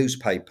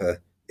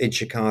newspaper in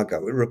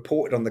Chicago. It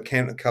reported on the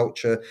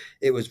counterculture.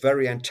 It was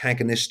very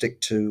antagonistic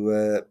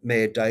to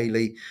Mayor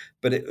Daley,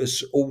 but it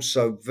was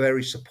also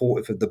very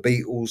supportive of the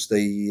Beatles.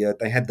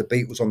 They had the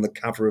Beatles on the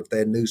cover of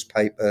their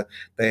newspaper.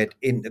 They had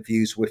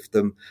interviews with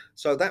them.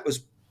 So that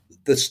was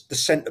the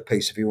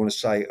centerpiece, if you want to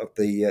say, of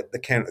the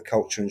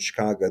counterculture in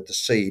Chicago, the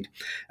Seed.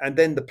 And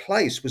then the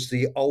place was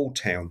the Old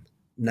Town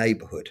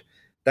neighborhood.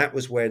 That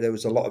was where there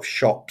was a lot of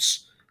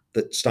shops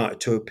that started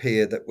to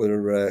appear that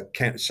were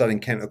selling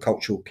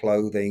countercultural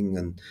clothing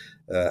and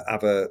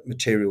other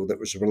material that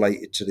was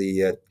related to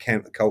the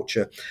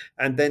counterculture.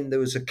 And then there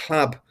was a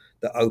club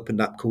that opened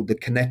up called the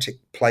Kinetic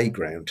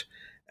Playground.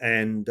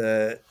 And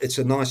it's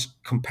a nice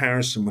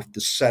comparison with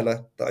the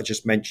Cellar that I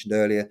just mentioned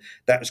earlier.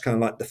 That was kind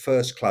of like the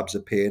first clubs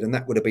appeared, and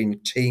that would have been a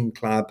teen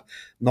club,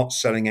 not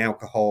selling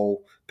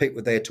alcohol. People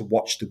were there to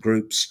watch the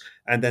groups.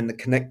 And then the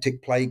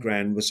Kinetic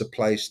Playground was a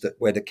place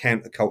where the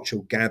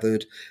counterculture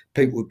gathered.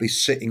 People would be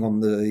sitting on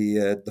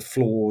the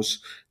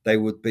floors.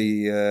 There'd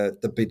be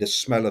the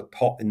smell of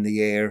pot in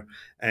the air.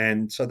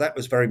 And so that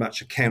was very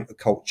much a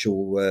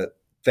countercultural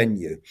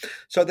venue.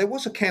 So there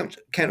was a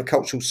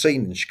countercultural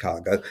scene in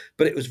Chicago,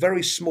 but it was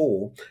very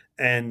small,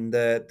 and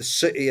the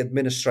city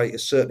administrator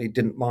certainly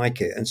didn't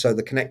like it. And so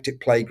the Kinetic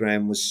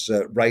Playground was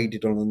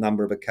raided on a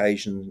number of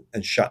occasions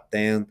and shut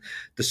down.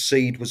 The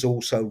Seed was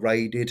also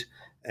raided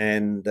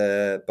and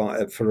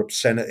for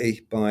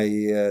obscenity by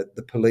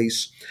the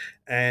police.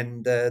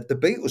 And the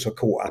Beatles were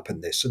caught up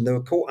in this, and they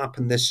were caught up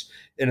in this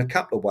in a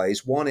couple of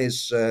ways. One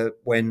is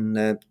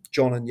when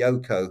John and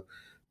Yoko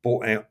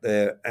brought out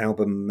their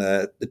album,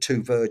 The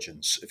Two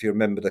Virgins. If you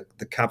remember,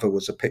 the cover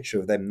was a picture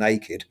of them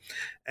naked.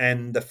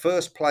 And the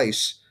first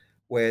place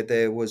where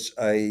there was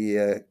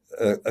a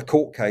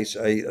court case,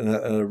 an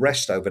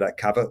arrest over that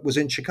cover, was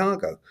in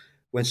Chicago,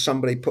 when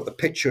somebody put a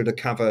picture of the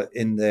cover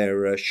in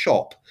their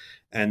shop,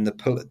 and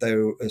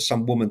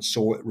some woman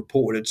saw it,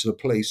 reported it to the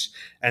police,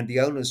 and the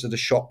owners of the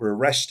shop were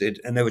arrested,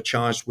 and they were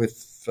charged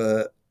with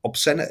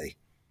obscenity.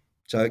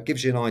 So it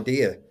gives you an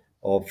idea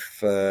of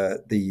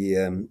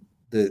the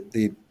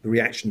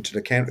reaction to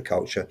the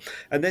counterculture.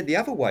 And then the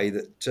other way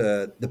that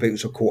the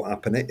Beatles were caught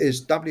up in it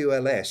is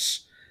WLS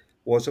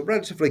was a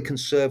relatively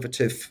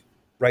conservative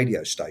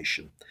radio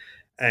station.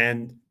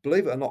 And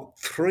believe it or not,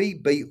 3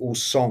 Beatles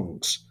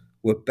songs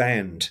were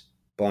banned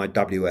by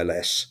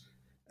WLS.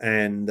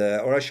 And,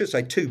 or I should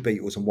say 2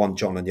 Beatles and 1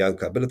 John and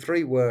Yoko. But the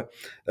 3 were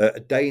A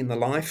Day in the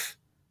Life,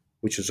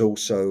 which was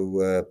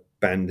also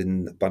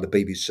banned by the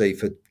BBC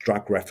for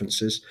drug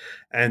references,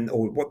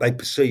 or what they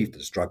perceived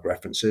as drug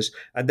references.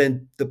 And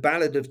then the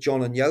Ballad of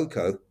John and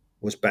Yoko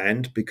was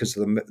banned because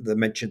they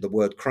mentioned the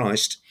word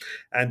Christ.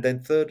 And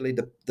then thirdly,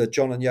 the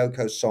John and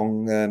Yoko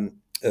song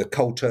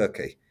Cold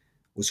Turkey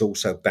was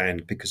also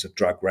banned because of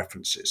drug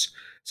references.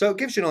 So it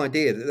gives you an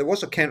idea that there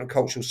was a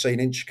countercultural scene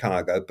in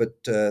Chicago,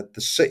 but the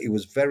city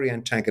was very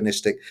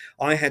antagonistic.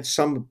 I had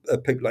some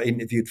people I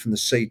interviewed from the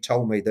sea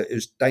told me that it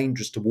was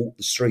dangerous to walk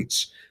the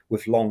streets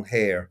with long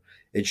hair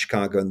in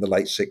Chicago in the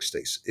late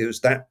 60s. It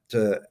was that,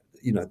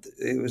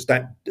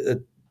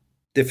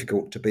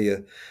 difficult to be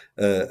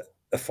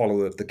a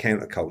follower of the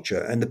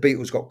counterculture, and the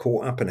Beatles got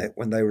caught up in it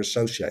when they were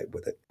associated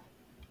with it.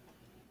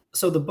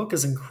 So the book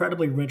is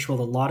incredibly rich with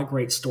a lot of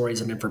great stories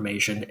and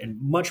information,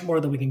 and much more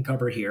than we can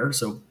cover here.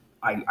 So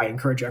I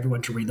encourage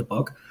everyone to read the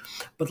book.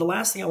 But the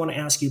last thing I want to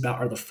ask you about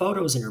are the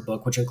photos in your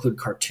book, which include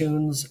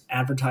cartoons,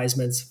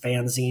 advertisements,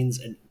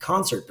 fanzines, and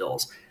concert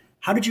bills.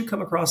 How did you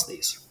come across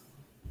these?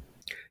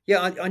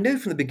 Yeah, I knew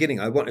from the beginning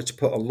I wanted to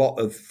put a lot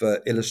of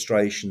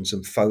illustrations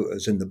and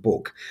photos in the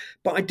book,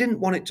 but I didn't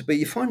want it to be.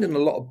 You find in a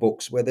lot of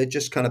books where they're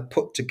just kind of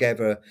put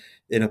together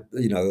in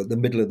the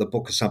middle of the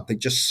book or something,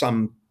 just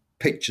some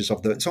pictures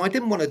of them. So I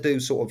didn't want to do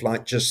sort of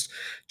like just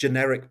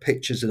generic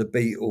pictures of the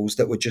Beatles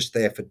that were just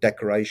there for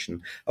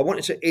decoration. I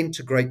wanted to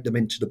integrate them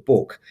into the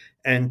book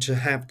and to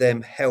have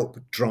them help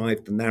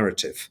drive the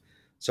narrative.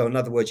 So, in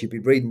other words, you'd be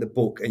reading the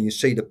book and you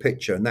see the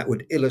picture, and that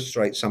would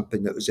illustrate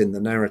something that was in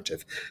the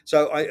narrative.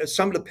 So,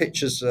 some of the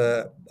pictures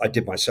I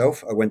did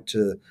myself. I went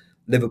to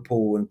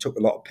Liverpool and took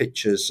a lot of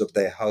pictures of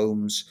their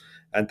homes,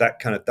 and that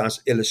kind of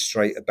does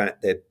illustrate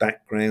about their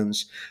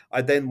backgrounds.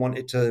 I then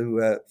wanted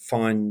to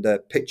find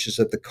pictures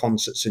of the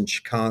concerts in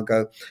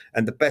Chicago,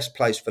 and the best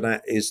place for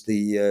that is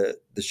the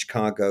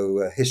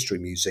Chicago History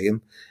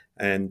Museum,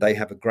 and they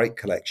have a great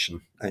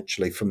collection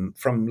actually from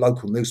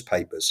local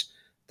newspapers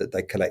that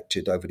they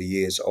collected over the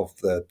years of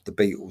the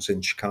Beatles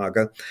in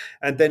Chicago.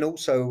 And then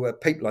also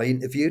people I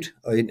interviewed.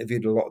 I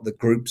interviewed a lot of the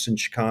groups in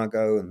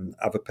Chicago and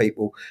other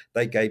people.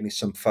 They gave me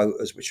some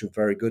photos, which were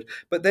very good.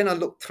 But then I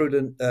looked through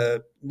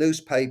the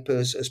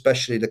newspapers,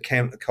 especially the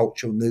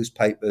countercultural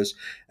newspapers,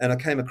 and I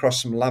came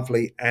across some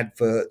lovely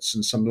adverts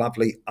and some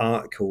lovely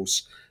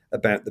articles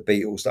about the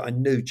Beatles that I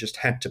knew just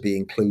had to be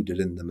included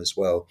in them as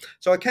well.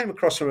 So I came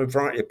across from a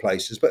variety of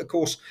places. But of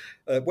course,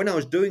 when I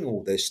was doing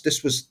all this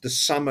was the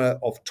summer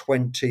of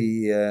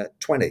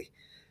 2020.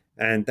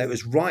 And that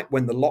was right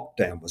when the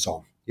lockdown was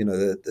on,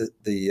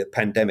 the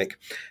pandemic.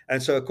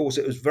 And so, of course,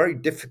 it was very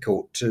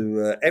difficult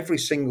to, every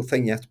single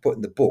thing you have to put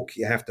in the book,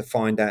 you have to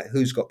find out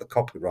who's got the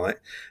copyright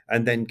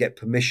and then get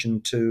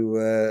permission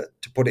to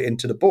put it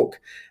into the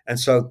book. And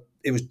so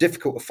it was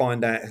difficult to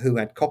find out who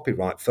had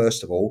copyright,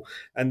 first of all.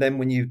 And then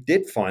when you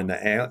did find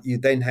that out, you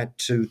then had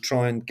to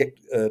try and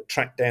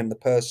track down the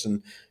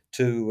person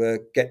to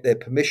get their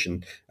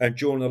permission. And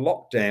during a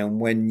lockdown,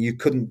 when you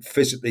couldn't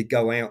physically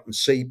go out and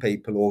see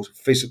people or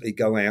physically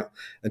go out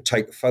and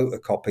take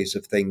photocopies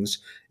of things,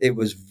 it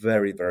was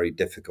very, very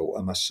difficult,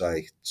 I must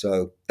say.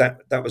 So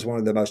that was one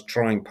of the most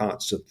trying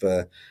parts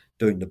of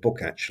doing the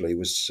book, actually,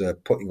 was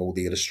putting all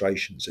the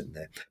illustrations in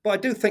there. But I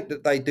do think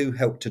that they do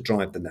help to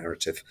drive the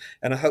narrative.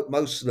 And I hope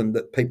most of them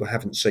that people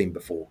haven't seen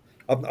before.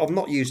 I've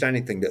not used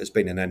anything that has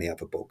been in any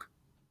other book.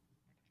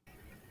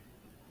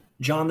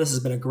 John, this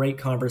has been a great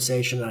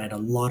conversation. I had a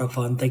lot of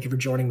fun. Thank you for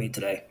joining me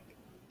today.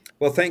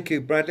 Well, thank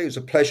you, Bradley. It was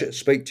a pleasure to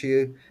speak to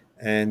you,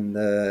 and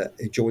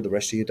enjoy the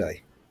rest of your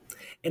day.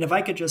 And if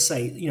I could just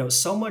say,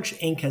 so much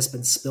ink has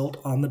been spilt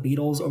on the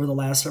Beatles over the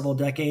last several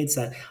decades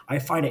that I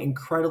find it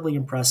incredibly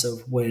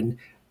impressive when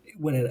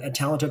a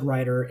talented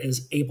writer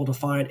is able to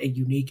find a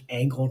unique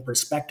angle and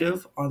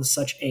perspective on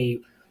such a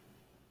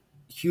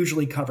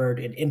hugely covered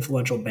and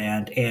influential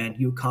band, and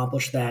you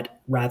accomplish that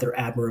rather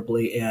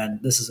admirably.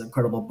 And this is an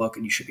incredible book,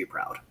 and you should be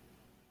proud.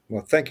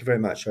 Well, thank you very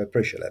much. I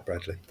appreciate that,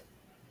 Bradley.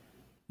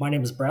 My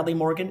name is Bradley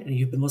Morgan, and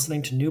you've been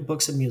listening to New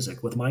Books and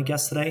Music with my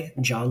guest today,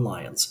 John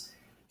Lyons.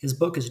 His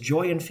book is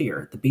Joy and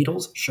Fear: The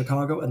Beatles,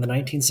 Chicago, and the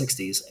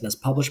 1960s, and is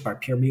published by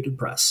Permuted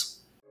Press.